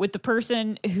 with the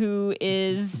person who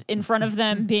is in front of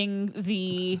them being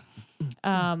the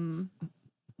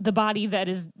body that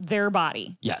is their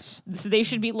body. Yes. So they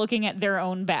should be looking at their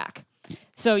own back.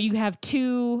 So you have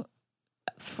two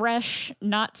fresh,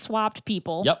 not swapped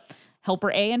people. Yep.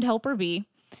 Helper A and Helper B.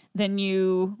 Then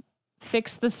you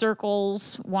fix the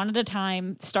circles one at a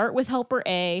time. Start with Helper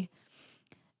A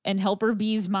and Helper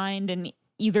B's mind in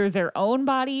either their own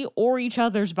body or each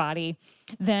other's body.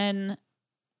 Then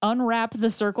unwrap the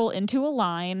circle into a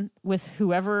line with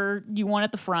whoever you want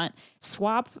at the front.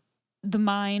 Swap the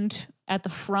mind at the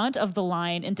front of the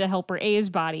line into Helper A's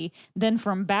body. Then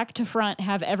from back to front,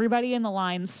 have everybody in the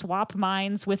line swap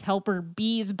minds with Helper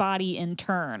B's body in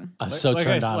turn. I'm so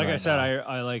turned on. Like I right said, now.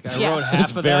 I Yeah. wrote half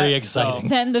It's of very that, exciting.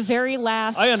 Then the very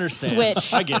last I understand.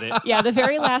 switch. I get it. Yeah, the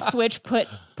very last switch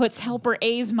puts Helper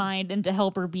A's mind into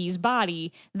Helper B's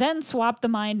body, then swap the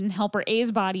mind in Helper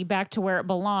A's body back to where it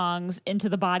belongs, into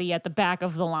the body at the back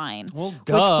of the line. Well,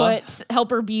 duh. Which puts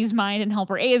Helper B's mind in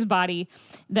Helper A's body.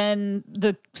 Then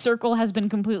the circle has been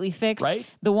completely fixed. Right.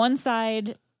 The one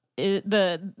side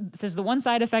the one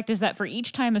side effect is that for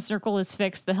each time a circle is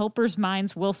fixed, the helpers'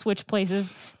 minds will switch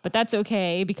places, but that's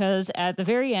okay because at the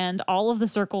very end, all of the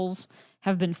circles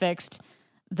have been fixed.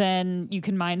 Then you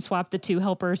can mind swap the two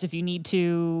helpers if you need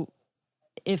to.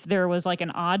 If there was like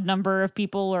an odd number of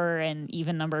people or an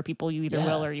even number of people, you either Yeah.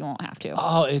 will or you won't have to.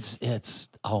 Oh, it's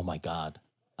oh my God.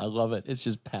 I love it. It's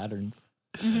just patterns.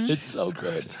 Mm-hmm. It's so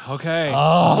good. Okay.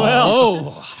 Oh,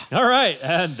 Well, all right,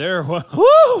 and there.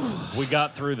 We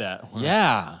got through that.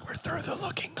 yeah. We're through the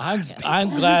looking. I'm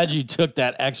glad you took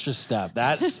that extra step.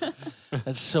 That's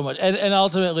so much. And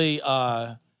ultimately,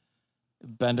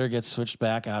 Bender gets switched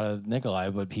back out of Nikolai,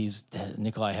 but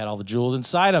Nikolai had all the jewels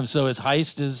inside him, so his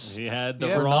heist is He had the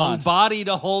Yeah. wrong Not. body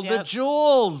to hold the Yep.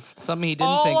 jewels. Something he didn't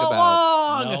All think about.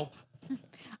 along. nope.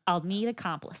 I'll need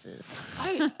accomplices.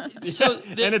 So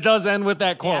And it does end with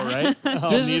that quote, Yeah. right? I'll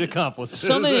This need is- accomplices.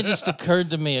 something that just occurred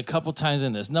to me a couple times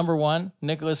in this. Number one,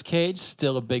 Nicolas Cage,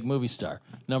 still a big movie star.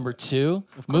 Number two,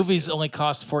 movies only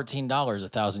cost $14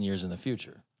 1,000 years in the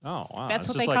future. Oh wow, That's It's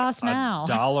what just they like cost now.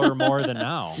 $1 more than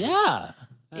now. Yeah.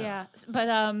 Yeah, but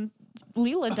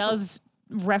Leela does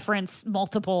reference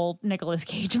multiple Nicolas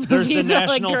Cage movies. There's the like,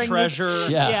 National during this- Treasure.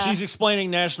 Yeah. Yeah. She's explaining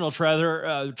National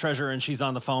Treasure, and she's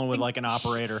on the phone with like an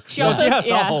operator. She She goes, also, yes,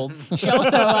 yeah. I'll hold. She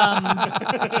also,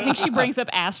 I think she brings up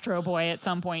Astro Boy at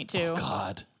some point too.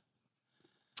 God.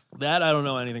 That I don't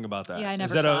know anything about that. Yeah, I never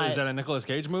is that saw a, it. Is that a Nicolas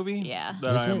Cage movie? Yeah.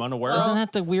 That Is I am it? unaware Isn't of.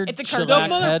 that the weird It's a chillax The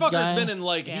cartoon. head motherfucker's guy? been in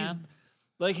like Yeah.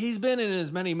 he's been in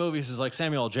as many movies as like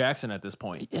Samuel Jackson at this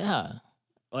point. Yeah.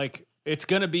 Like it's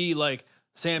gonna be like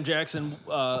Sam Jackson,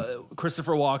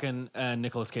 Christopher Walken, and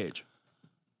Nicolas Cage.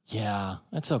 Yeah,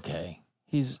 that's okay.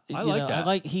 He's I you like know, that. I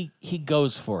like he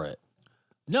goes for it.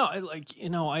 No,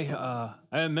 I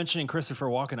am mentioning Christopher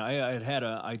Walken. I had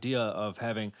an idea of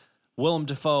having Willem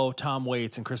Dafoe, Tom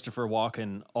Waits, and Christopher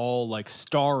Walken all like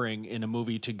starring in a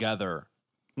movie together.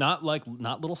 Not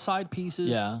little side pieces.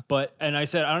 Yeah. And I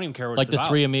said I don't even care what Like it's the about.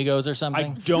 Three Amigos or I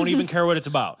something. don't even care what it's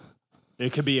about.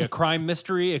 It could be a crime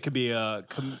mystery. It could be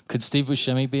Could Steve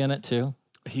Buscemi be in it too?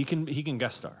 he can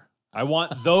guest star. I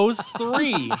want those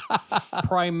three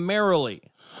primarily.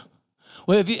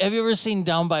 Well, have you ever seen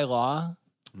Down by Law?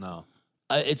 No.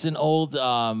 It's an old.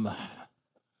 I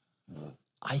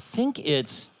think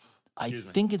it's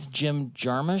Jim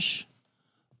Jarmusch.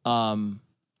 Jim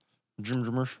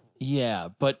Jarmusch. Yeah,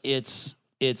 but it's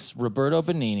Roberto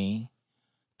Benigni,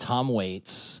 Tom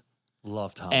Waits.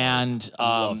 Love Tom And, Waits.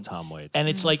 Love Tom Waits. And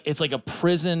it's like a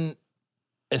prison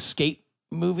escape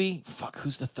movie. Fuck,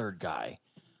 who's the third guy?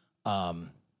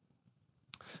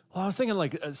 Well, I was thinking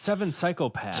like 7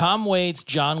 Psychopaths. Tom Waits,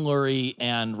 John Lurie,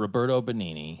 and Roberto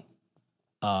Benigni.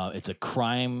 It's a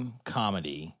crime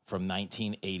comedy from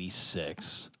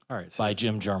 1986 All right. by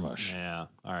Jim Jarmusch. Yeah.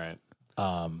 All right.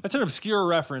 That's an obscure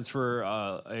reference for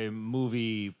a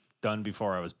movie done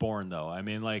before I was born, though. I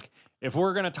mean, like, if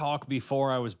we're gonna talk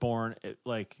before I was born,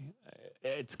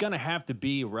 it's gonna have to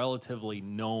be relatively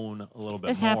known a little bit.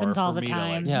 This more happens all for the me to,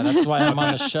 time. Yeah, that's why I'm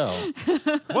on the show.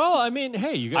 well, I mean,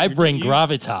 hey, you got I your- bring you,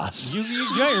 gravitas. You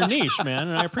got your niche, man,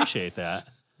 and I appreciate that.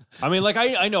 I mean, like,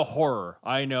 I know horror.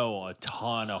 I know a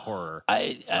ton of horror.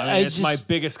 I mean, it's my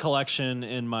biggest collection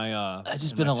in my. I've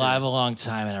just in been my alive series. a long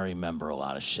time, and I remember a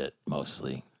lot of shit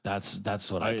mostly.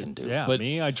 That's what I can do. Yeah, but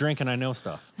me, I drink and I know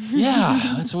stuff.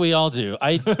 yeah, that's what we all do.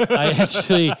 I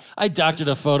doctored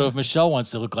a photo of Michelle once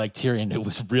to look like Tyrion. It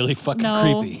was really fucking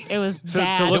No, creepy. it was To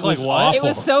bad. look It was like what? It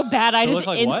was so bad. I To just look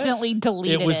like what? instantly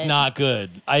deleted it. It was not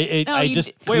good. I No, just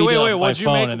you Wait, cleaned wait, it off wait, my what'd you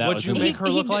phone, make- and that what'd was you it. make her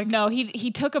look like? No,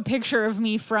 he took a picture of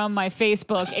me from my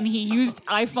Facebook and he used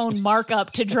iPhone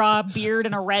markup to draw a beard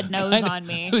and a red nose Kinda- on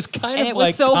me. it was kind and of it was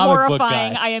like so comic book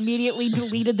horrifying. guy. I immediately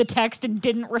deleted the text and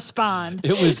didn't respond.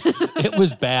 It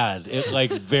was bad. It like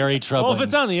very troubling. Well, if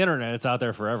it's on the internet, it's out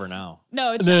there forever now.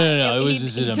 No, it's No, not. no, it was he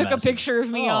just in a took a message. picture of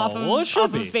me Oh, off of, well, it should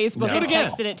off of be. Facebook Do and it again.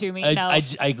 texted it to me. I, no,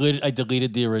 I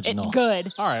deleted the original.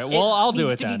 good. All right, well, I'll do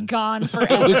needs it to then. be gone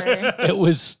forever. It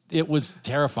was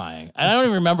terrifying. And I don't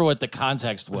even remember what the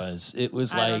context was. It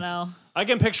was I like don't know. I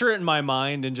can picture it in my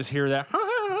mind and just hear that.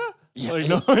 Yeah, like,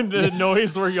 it- the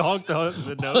noise where you honk the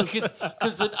nose.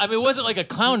 because I mean, it wasn't like a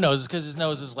clown nose because his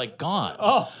nose is like gone.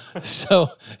 Oh. So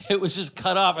it was just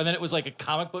cut off, and then it was like a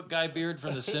comic book guy beard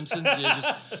from The Simpsons. You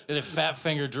just the fat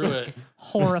finger drew it.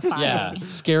 Horrifying. Yeah,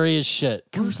 scary as shit.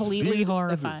 Completely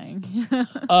horrifying.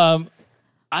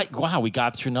 Wow, we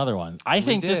got through another one. I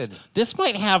think did. this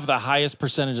might have the highest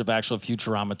percentage of actual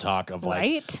Futurama talk of like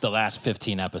Right? the last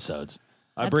 15 episodes.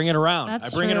 I bring it around. I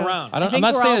That's bring it true. around. I'm think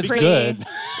not we're saying all it's pretty- good.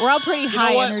 We're all pretty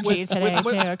high what? energy With- today, with-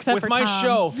 too, except with for my Tom.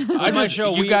 show. With my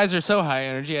show, You guys are so high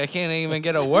energy, I can't even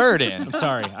get a word in. I'm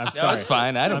sorry. I'm sorry. That's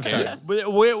fine. I don't I'm care.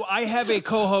 sorry. I have a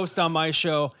co-host on my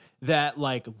show that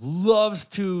like loves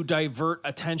to divert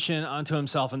attention onto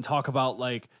himself and talk about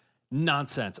like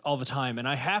nonsense all the time, and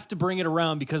I have to bring it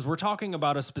around because we're talking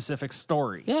about a specific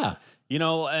story. Yeah, You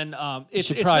know, and you it's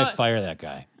should it's probably not fire that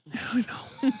guy.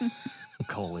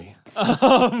 Coley.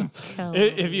 Coley.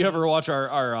 If you ever watch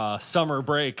our summer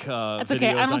break, That's okay.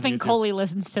 videos I don't on think YouTube. Coley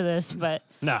listens to this, but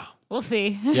No, we'll see.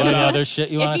 You have any other shit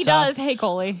you If want he to talk? does, hey,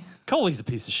 Coley. Coley's a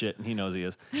piece of shit, and he knows he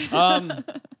is.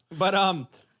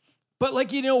 But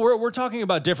like, you know, we're talking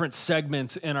about different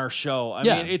segments in our show. I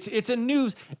Yeah. mean, it's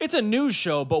a news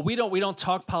show, but we don't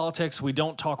talk politics, we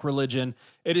don't talk religion.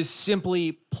 It is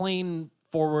simply plain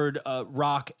forward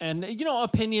rock and, you know,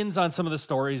 opinions on some of the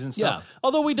stories and stuff. Yeah.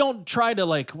 Although we don't try to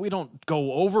we don't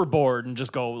go overboard and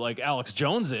just go like Alex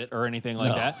Jones it or anything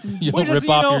like No. that. You We don't just, rip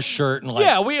off your shirt and, like,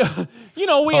 yeah, we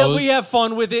pose. we have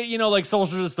fun with it, you know, like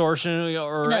Social Distortion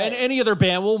or No. any other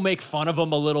band. We'll make fun of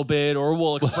them a little bit, or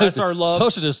we'll express our love.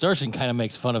 Social Distortion kind of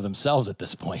makes fun of themselves at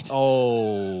this point.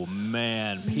 Oh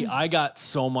man, I got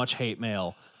so much hate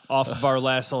mail off of our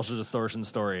last Social Distortion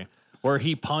story where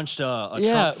he punched a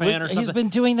Trump fan or something. he's been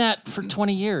doing that for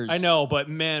 20 years. I know, but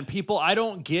man, people, I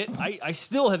don't get. I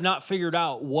still have not figured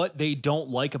out what they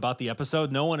don't like about the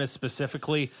episode. No one has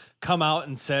specifically come out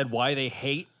and said why they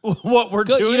hate what we're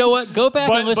doing. You know what? Go back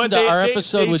and listen to our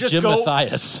episode with just Jim go-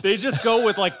 Mathias. They just go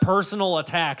with like personal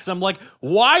attacks. I'm like,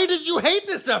 why did you hate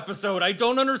this episode? I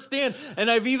don't understand.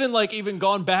 And I've even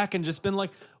gone back and just been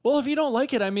like, well, if you don't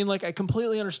like it, I mean, like, I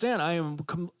completely understand. I am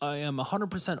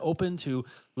 100% open to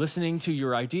listening to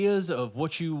your ideas of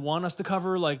what you want us to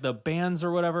cover, like the bands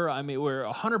or whatever. I mean, we're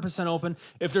 100% open.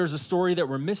 If there's a story that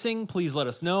we're missing, please let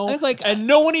us know. And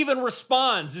no one even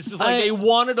responds. It's just like they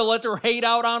wanted to let their hate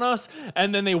out on us,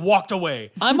 and then they walked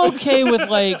away. I'm okay with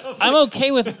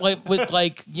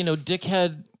you know,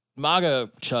 dickhead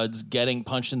MAGA chuds getting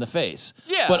punched in the face.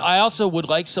 Yeah. But I also would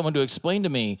like someone to explain to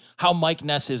me how Mike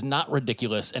Ness is not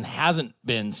ridiculous and hasn't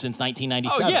been since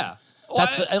 1997. Oh, yeah. Well,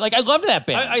 That's I loved that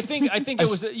band. I think it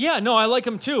was I like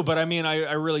them too, but I mean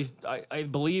I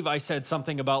believe I said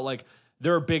something about like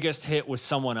their biggest hit was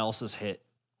someone else's hit,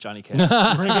 Johnny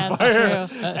Cash, Ring of Fire,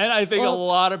 true. and I think a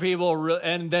lot of people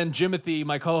and then Jimothy,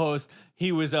 my co-host,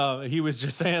 he was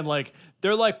just saying like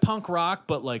they're like punk rock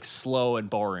but like slow and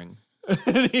boring.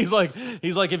 And he's like,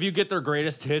 if you get their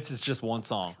greatest hits, it's just one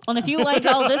song. Well, and if you liked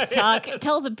all this talk,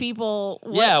 tell the people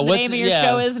what the what's- name of your yeah.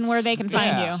 show is and where they can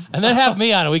find you. And then have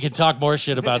me on and we can talk more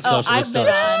shit about Oh, socialist I've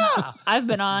been stuff. on. I've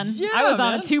been on. Yeah, I was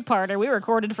on a man. 2-parter. We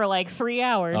recorded for like 3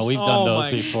 hours. Oh, we've done those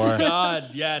my before. God,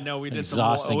 yeah, no, we did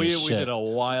Exhausting we as we shit. did a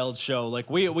wild show. Like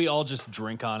we all just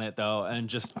drink on it though, and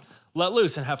just let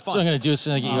loose and have So I'm fun. going to do is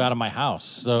to get you out of my house.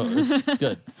 So it's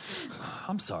good.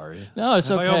 I'm sorry. No, it's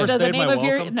Have I okay. So the overstayed name my of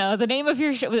your welcome? the name of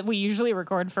your show. We usually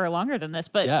record for longer than this,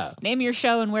 but Yeah. name your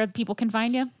show and where people can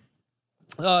find you.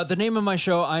 The name of my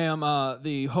show. I am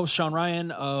the host, Sean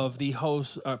Ryan of the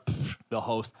host. The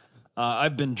host.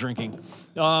 I've been drinking.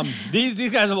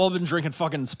 These guys have all been drinking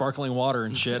fucking sparkling water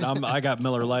and shit. I got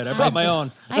Miller Lite. I brought my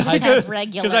own. I just have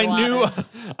regular Because I knew water.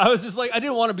 I was just like I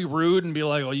didn't want to be rude and be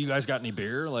like, "Oh, you guys got any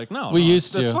beer?" Like, no, We no,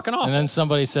 used to. That's fucking awful. And then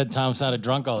somebody said Tom sounded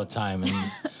drunk all the time.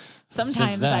 And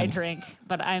Sometimes then. I drink,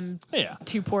 but I'm Yeah.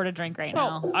 too poor to drink right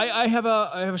now. Well, I have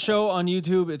a show on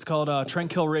YouTube. It's called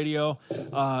Trendkill Radio.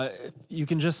 You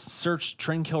can just search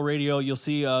Trendkill Radio. You'll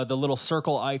see the little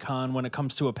circle icon when it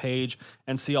comes to a page,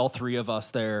 and see all three of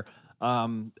us there.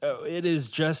 It is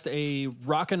just a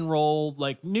rock and roll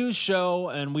like news show,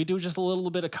 and we do just a little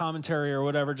bit of commentary or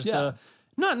whatever, just to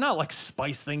not like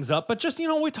spice things up, but just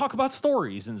we talk about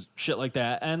stories and shit like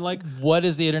that, and like. what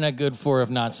is the internet good for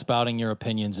if not spouting your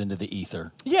opinions into the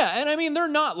ether? Yeah, and I mean they're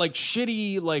not like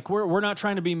shitty, like we're not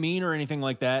trying to be mean or anything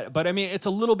like that. But I mean it's a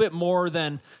little bit more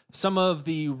than some of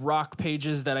the rock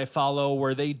pages that I follow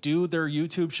where they do their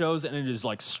YouTube shows and it is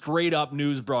like straight up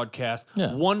news broadcast.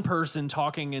 Yeah. One person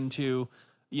talking into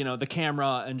the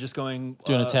camera and just going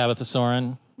Doing a Tabitha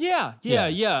Soren? yeah,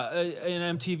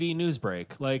 an MTV news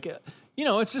break. Like,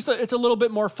 it's just it's a little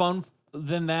bit more fun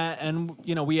than that. And,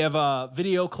 we have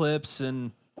video clips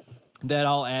and that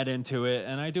I'll add into it.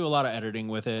 And I do a lot of editing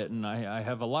with it. And I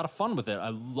have a lot of fun with it. I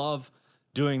love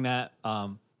doing that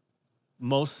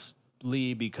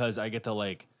mostly because I get to,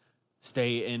 like,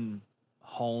 stay in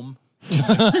home. In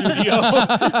my studio,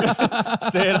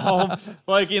 stay at home.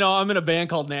 Like, I'm in a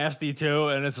band called Nasty too,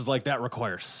 and it's just like that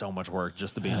requires so much work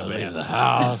just to be in a Leave band. the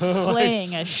house.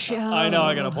 Playing a show. I know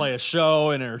I gotta play a show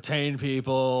and entertain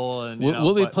people, and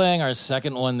We'll be playing our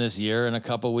second one this year in a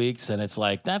couple weeks, and it's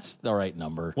like, that's the right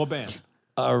number. What band?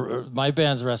 My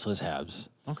band's Restless Habs.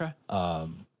 Okay,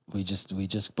 We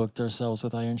just booked ourselves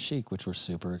with Iron Sheik, which we're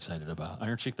super excited about.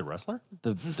 Iron Sheik the wrestler.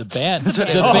 The band,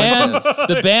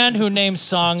 the band who names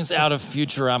songs out of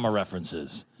Futurama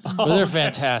references. But they're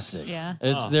fantastic. Yeah.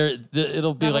 It's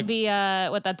it'll be That'll like be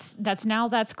that's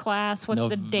class. What's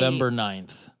the date? November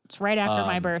 9th. It's right after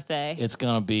my birthday. It's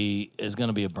gonna be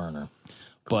a burner.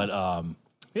 But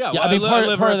Yeah, yeah, I mean part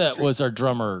of right that was our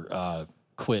drummer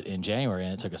quit in January,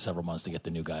 and it took us several months to get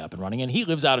the new guy up and running. And he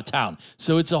lives out of town,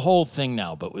 so it's a whole thing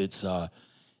now. But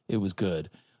it was good.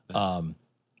 How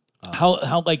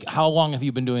long have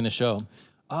you been doing the show?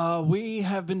 We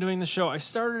have been doing the show. I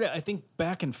started it, I think,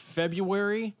 back in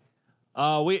February.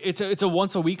 It's a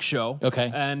once a week show.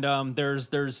 Okay. And there's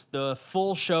the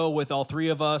full show with all three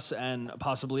of us and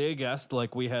possibly a guest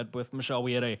like we had with Michelle.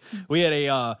 We had a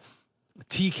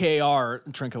TKR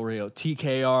Trendkill Radio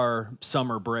TKR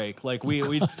summer break. Like we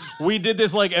did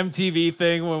this like MTV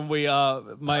thing when we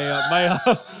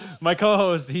my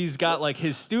co-host, he's got like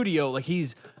his studio, like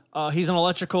he's an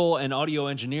electrical and audio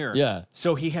engineer. Yeah.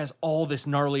 So he has all this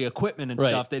gnarly equipment and Right.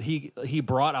 stuff that he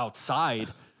brought outside.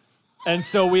 And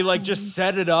so we like just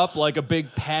set it up like a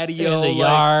big patio In the like-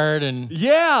 yard and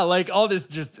Yeah, like all this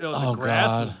just the Oh, grass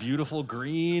God. was beautiful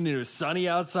green. It was sunny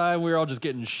outside. We were all just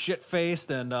getting shit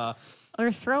faced and We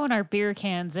were throwing our beer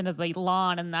cans into the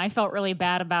lawn, and I felt really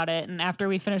bad about it. And after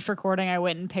we finished recording, I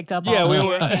went and picked up Yeah, all we the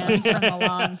were- beer cans from the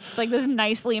lawn. It's like this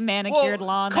nicely manicured Well,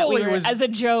 lawn that Coley we were, was- as a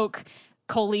joke,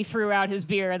 Coley threw out his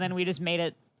beer, and then we just made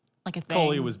it like a thing.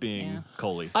 Coley was being Yeah.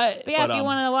 Coley. But yeah, But, if you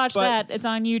want to watch but- that, it's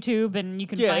on YouTube, and you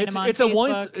can Yeah, find it's him on it's a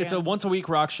Facebook. a once a week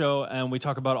rock show, and we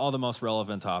talk about all the most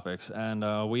relevant topics,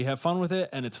 and we have fun with it,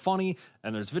 and it's funny,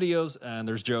 and there's videos, and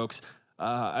there's jokes.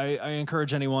 I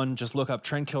encourage anyone, just look up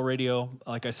Trendkill Radio.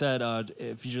 Like I said,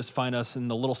 if you just find us in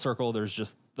the little circle, there's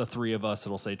just the three of us.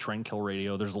 It'll say Trendkill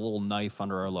Radio. There's a little knife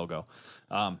under our logo.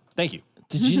 Thank you.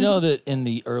 Did you know that in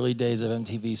the early days of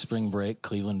MTV Spring Break,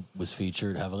 Cleveland was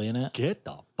featured heavily in it? Get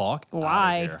the fuck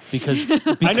Why? out of here. Because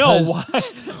I know because- why.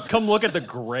 Come look at the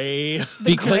gray.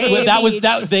 Because gray well, that was beach.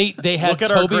 that they had Look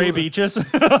at our Toby, gray beaches.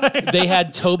 They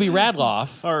had Toby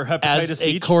Radloff Or Hepatitis as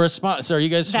a Beach. correspondent. So are you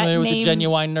guys That familiar with the name-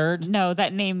 Genuine Nerd? No,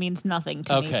 that name means nothing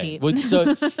to me, Okay, Pete. well, so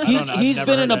know. I've he's never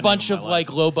been in heard a that bunch name in of my like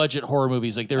low budget horror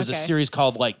movies. Like there was a Okay. series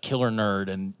called like Killer Nerd,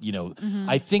 and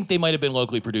I think they might have been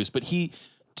locally produced, but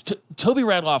Toby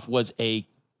Radloff was a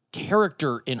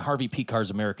character in Harvey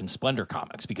Picar's American Splendor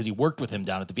comics because he worked with him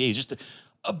down at the VA. He's just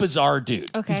a bizarre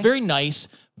dude. Okay. He's very nice,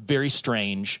 very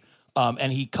strange,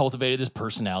 and he cultivated this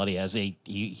personality as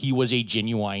he was a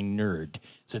genuine nerd.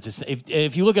 So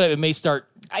if you look at it, it may start.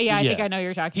 Yeah, I think I know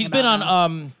you're talking. He's about been now.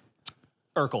 on.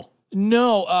 Urkel.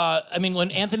 No, I mean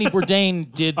when Anthony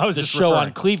Bourdain did I was the just show on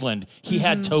referring. Cleveland, he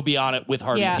had Toby on it with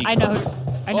Harvey Yeah, Picar. I know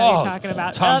who you're talking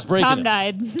about. Tom's breaking Tom it.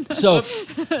 died. So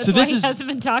That's so why this he is hasn't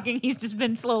been talking. He's just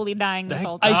been slowly dying this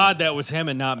whole Thank time. God that was him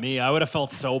and not me. I would have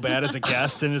felt so bad as a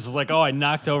guest, and it's just like, oh, I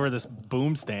knocked over this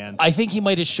boom stand. I think he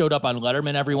might have showed up on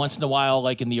Letterman every once in a while,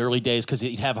 like in the early days, because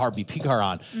he'd have Harvey Picar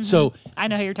on. So I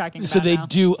know who you're talking about. so they now.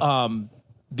 do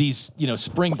these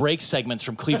spring break segments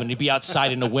from Cleveland. He'd be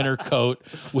outside in a winter coat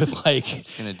with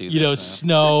gonna do this now.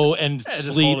 snow and just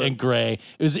sleet hold it. and gray.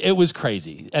 It was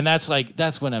crazy, and that's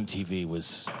when MTV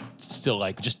was still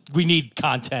like, just we need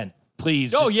content,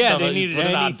 please. Oh Just yeah, somebody they needed put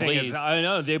it on, anything. please. I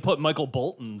know they put Michael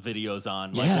Bolton videos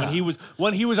on, like Yeah.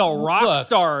 when he was a rock Look,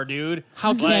 star, dude.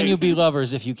 How can Like, you be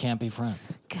lovers if you can't be friends?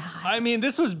 I mean,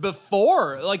 this was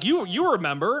before. Like you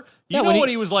remember. You know when what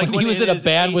he was like when he was in a his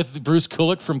band eight- with Bruce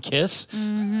Kulick from Kiss.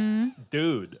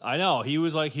 dude. I know he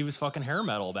was fucking hair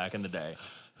metal back in the day.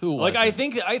 Who was Like I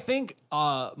think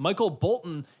Michael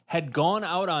Bolton had gone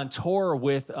out on tour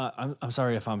with. I'm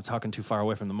sorry if I'm talking too far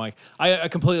away from the mic. I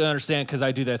completely understand because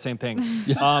I do that same thing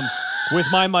with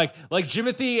my mic. Like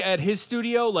Jimothy at his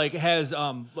studio like has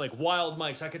like wild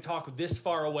mics. I could talk this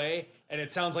far away and it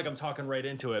sounds like I'm talking right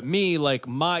into it. Me like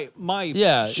my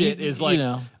Yeah, shit you- is like you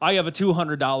know. I have a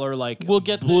 $200 like We'll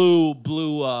get the- blue Get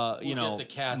the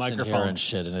cats in here microphone and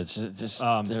shit, and it's just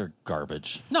they're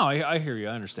garbage. No, I hear you.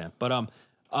 I understand. But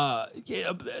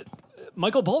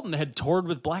Michael Bolton had toured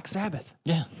with Black Sabbath.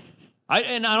 Yeah, I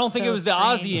don't think So it was the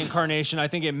strange. Ozzy incarnation. I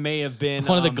think it may have been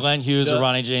one of the Glenn Hughes the- or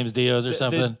Ronnie James Dios or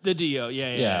something. The Dio.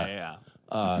 Yeah.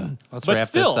 Let's But wrap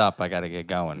still- this up. I got to get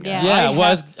going. Yeah.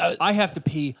 guys. Yeah, I have to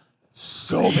pee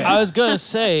so bad. I was gonna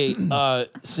say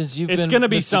since you've It's been gonna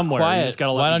be Mr. somewhere. You Quiet, just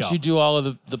gotta let why me don't go. you do all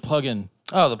of the plug-in?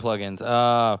 Oh, the plugins.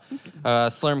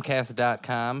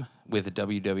 Slurmcast.com with a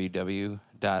www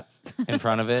dot in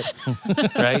front of it,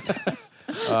 right?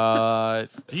 Do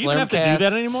you even have to do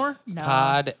that anymore? No,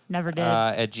 Pod never did.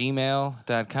 at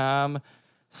gmail.com.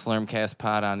 Slurmcast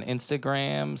Pod on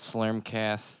Instagram.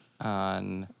 Slurmcast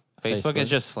on Facebook. Facebook. It's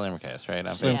just Slurmcast, right?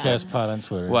 On Slim- Facebook. Slimcast Pod on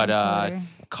Twitter. What? Twitter.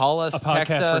 Call us, A podcast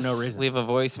text for us, no reason. leave a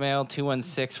voicemail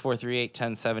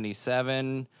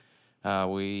 216-438-1077.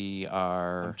 We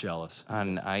are I'm jealous.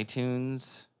 on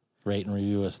iTunes. Rate and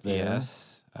review us there.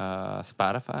 Yes.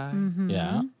 Spotify. Mm-hmm.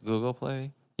 Yeah. Google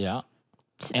Play. Yeah.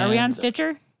 Are we on And-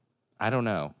 Stitcher? I don't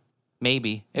know.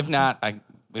 Maybe. If not,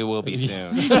 it will be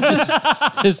soon.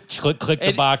 Just click the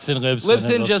It- box in Libsyn. and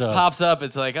Libsyn it'll just show. pops up.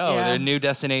 It's like, oh, Yeah. their new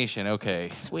destination. Okay.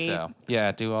 Sweet. So,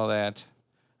 yeah, do all that.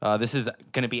 This is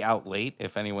going to be out late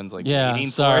if anyone's like Yeah, waiting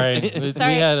sorry. for it.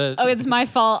 Sorry. We had a, Oh, it's my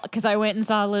fault because I went and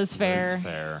saw Liz Fair. Liz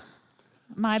Fair.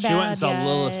 My bad. She went and saw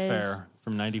Lilith guys. Fair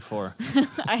from '94.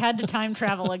 I had to time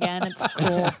travel again. It's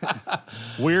cool.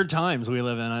 Weird times we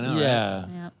live in. I know. Right? yeah.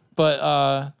 Yeah.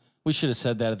 But we should have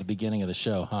said that at the beginning of the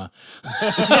show, huh?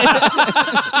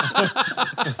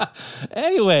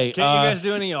 Anyway, Can't you guys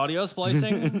do any audio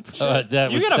splicing?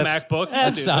 that You would- got a that's- MacBook.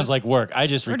 That Dude, sounds this- like work. I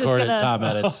just We're just recorded. gonna- Tom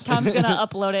edits. Tom's gonna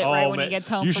upload it right when he man. gets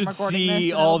home You from should recording see this.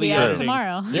 and all it'll the be out editing.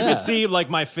 tomorrow. You Yeah. could see like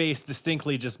my face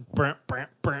distinctly just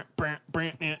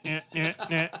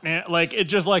like it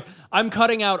just like I'm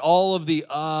cutting out all of the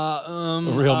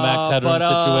Real Max Headroom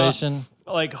but, situation.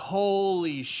 Like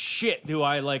holy shit, do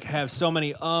I like have so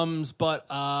many but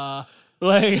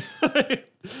like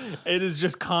it is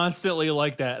just constantly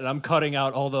like that, and I'm cutting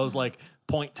out all those like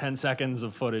 0.10 seconds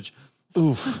of footage.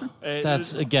 Oof. It-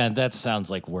 That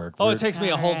sounds like work. Oh, We're- it takes me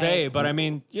a whole Alright. day, but I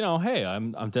mean, hey,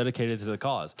 I'm dedicated to the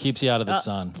cause. keeps you out of the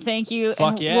sun. Thank you.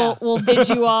 Fuck and yeah. we'll bid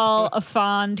you all a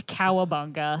fond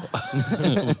cowabunga.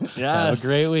 Yes. Have a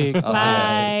great week.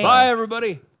 Bye. Bye,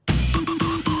 everybody.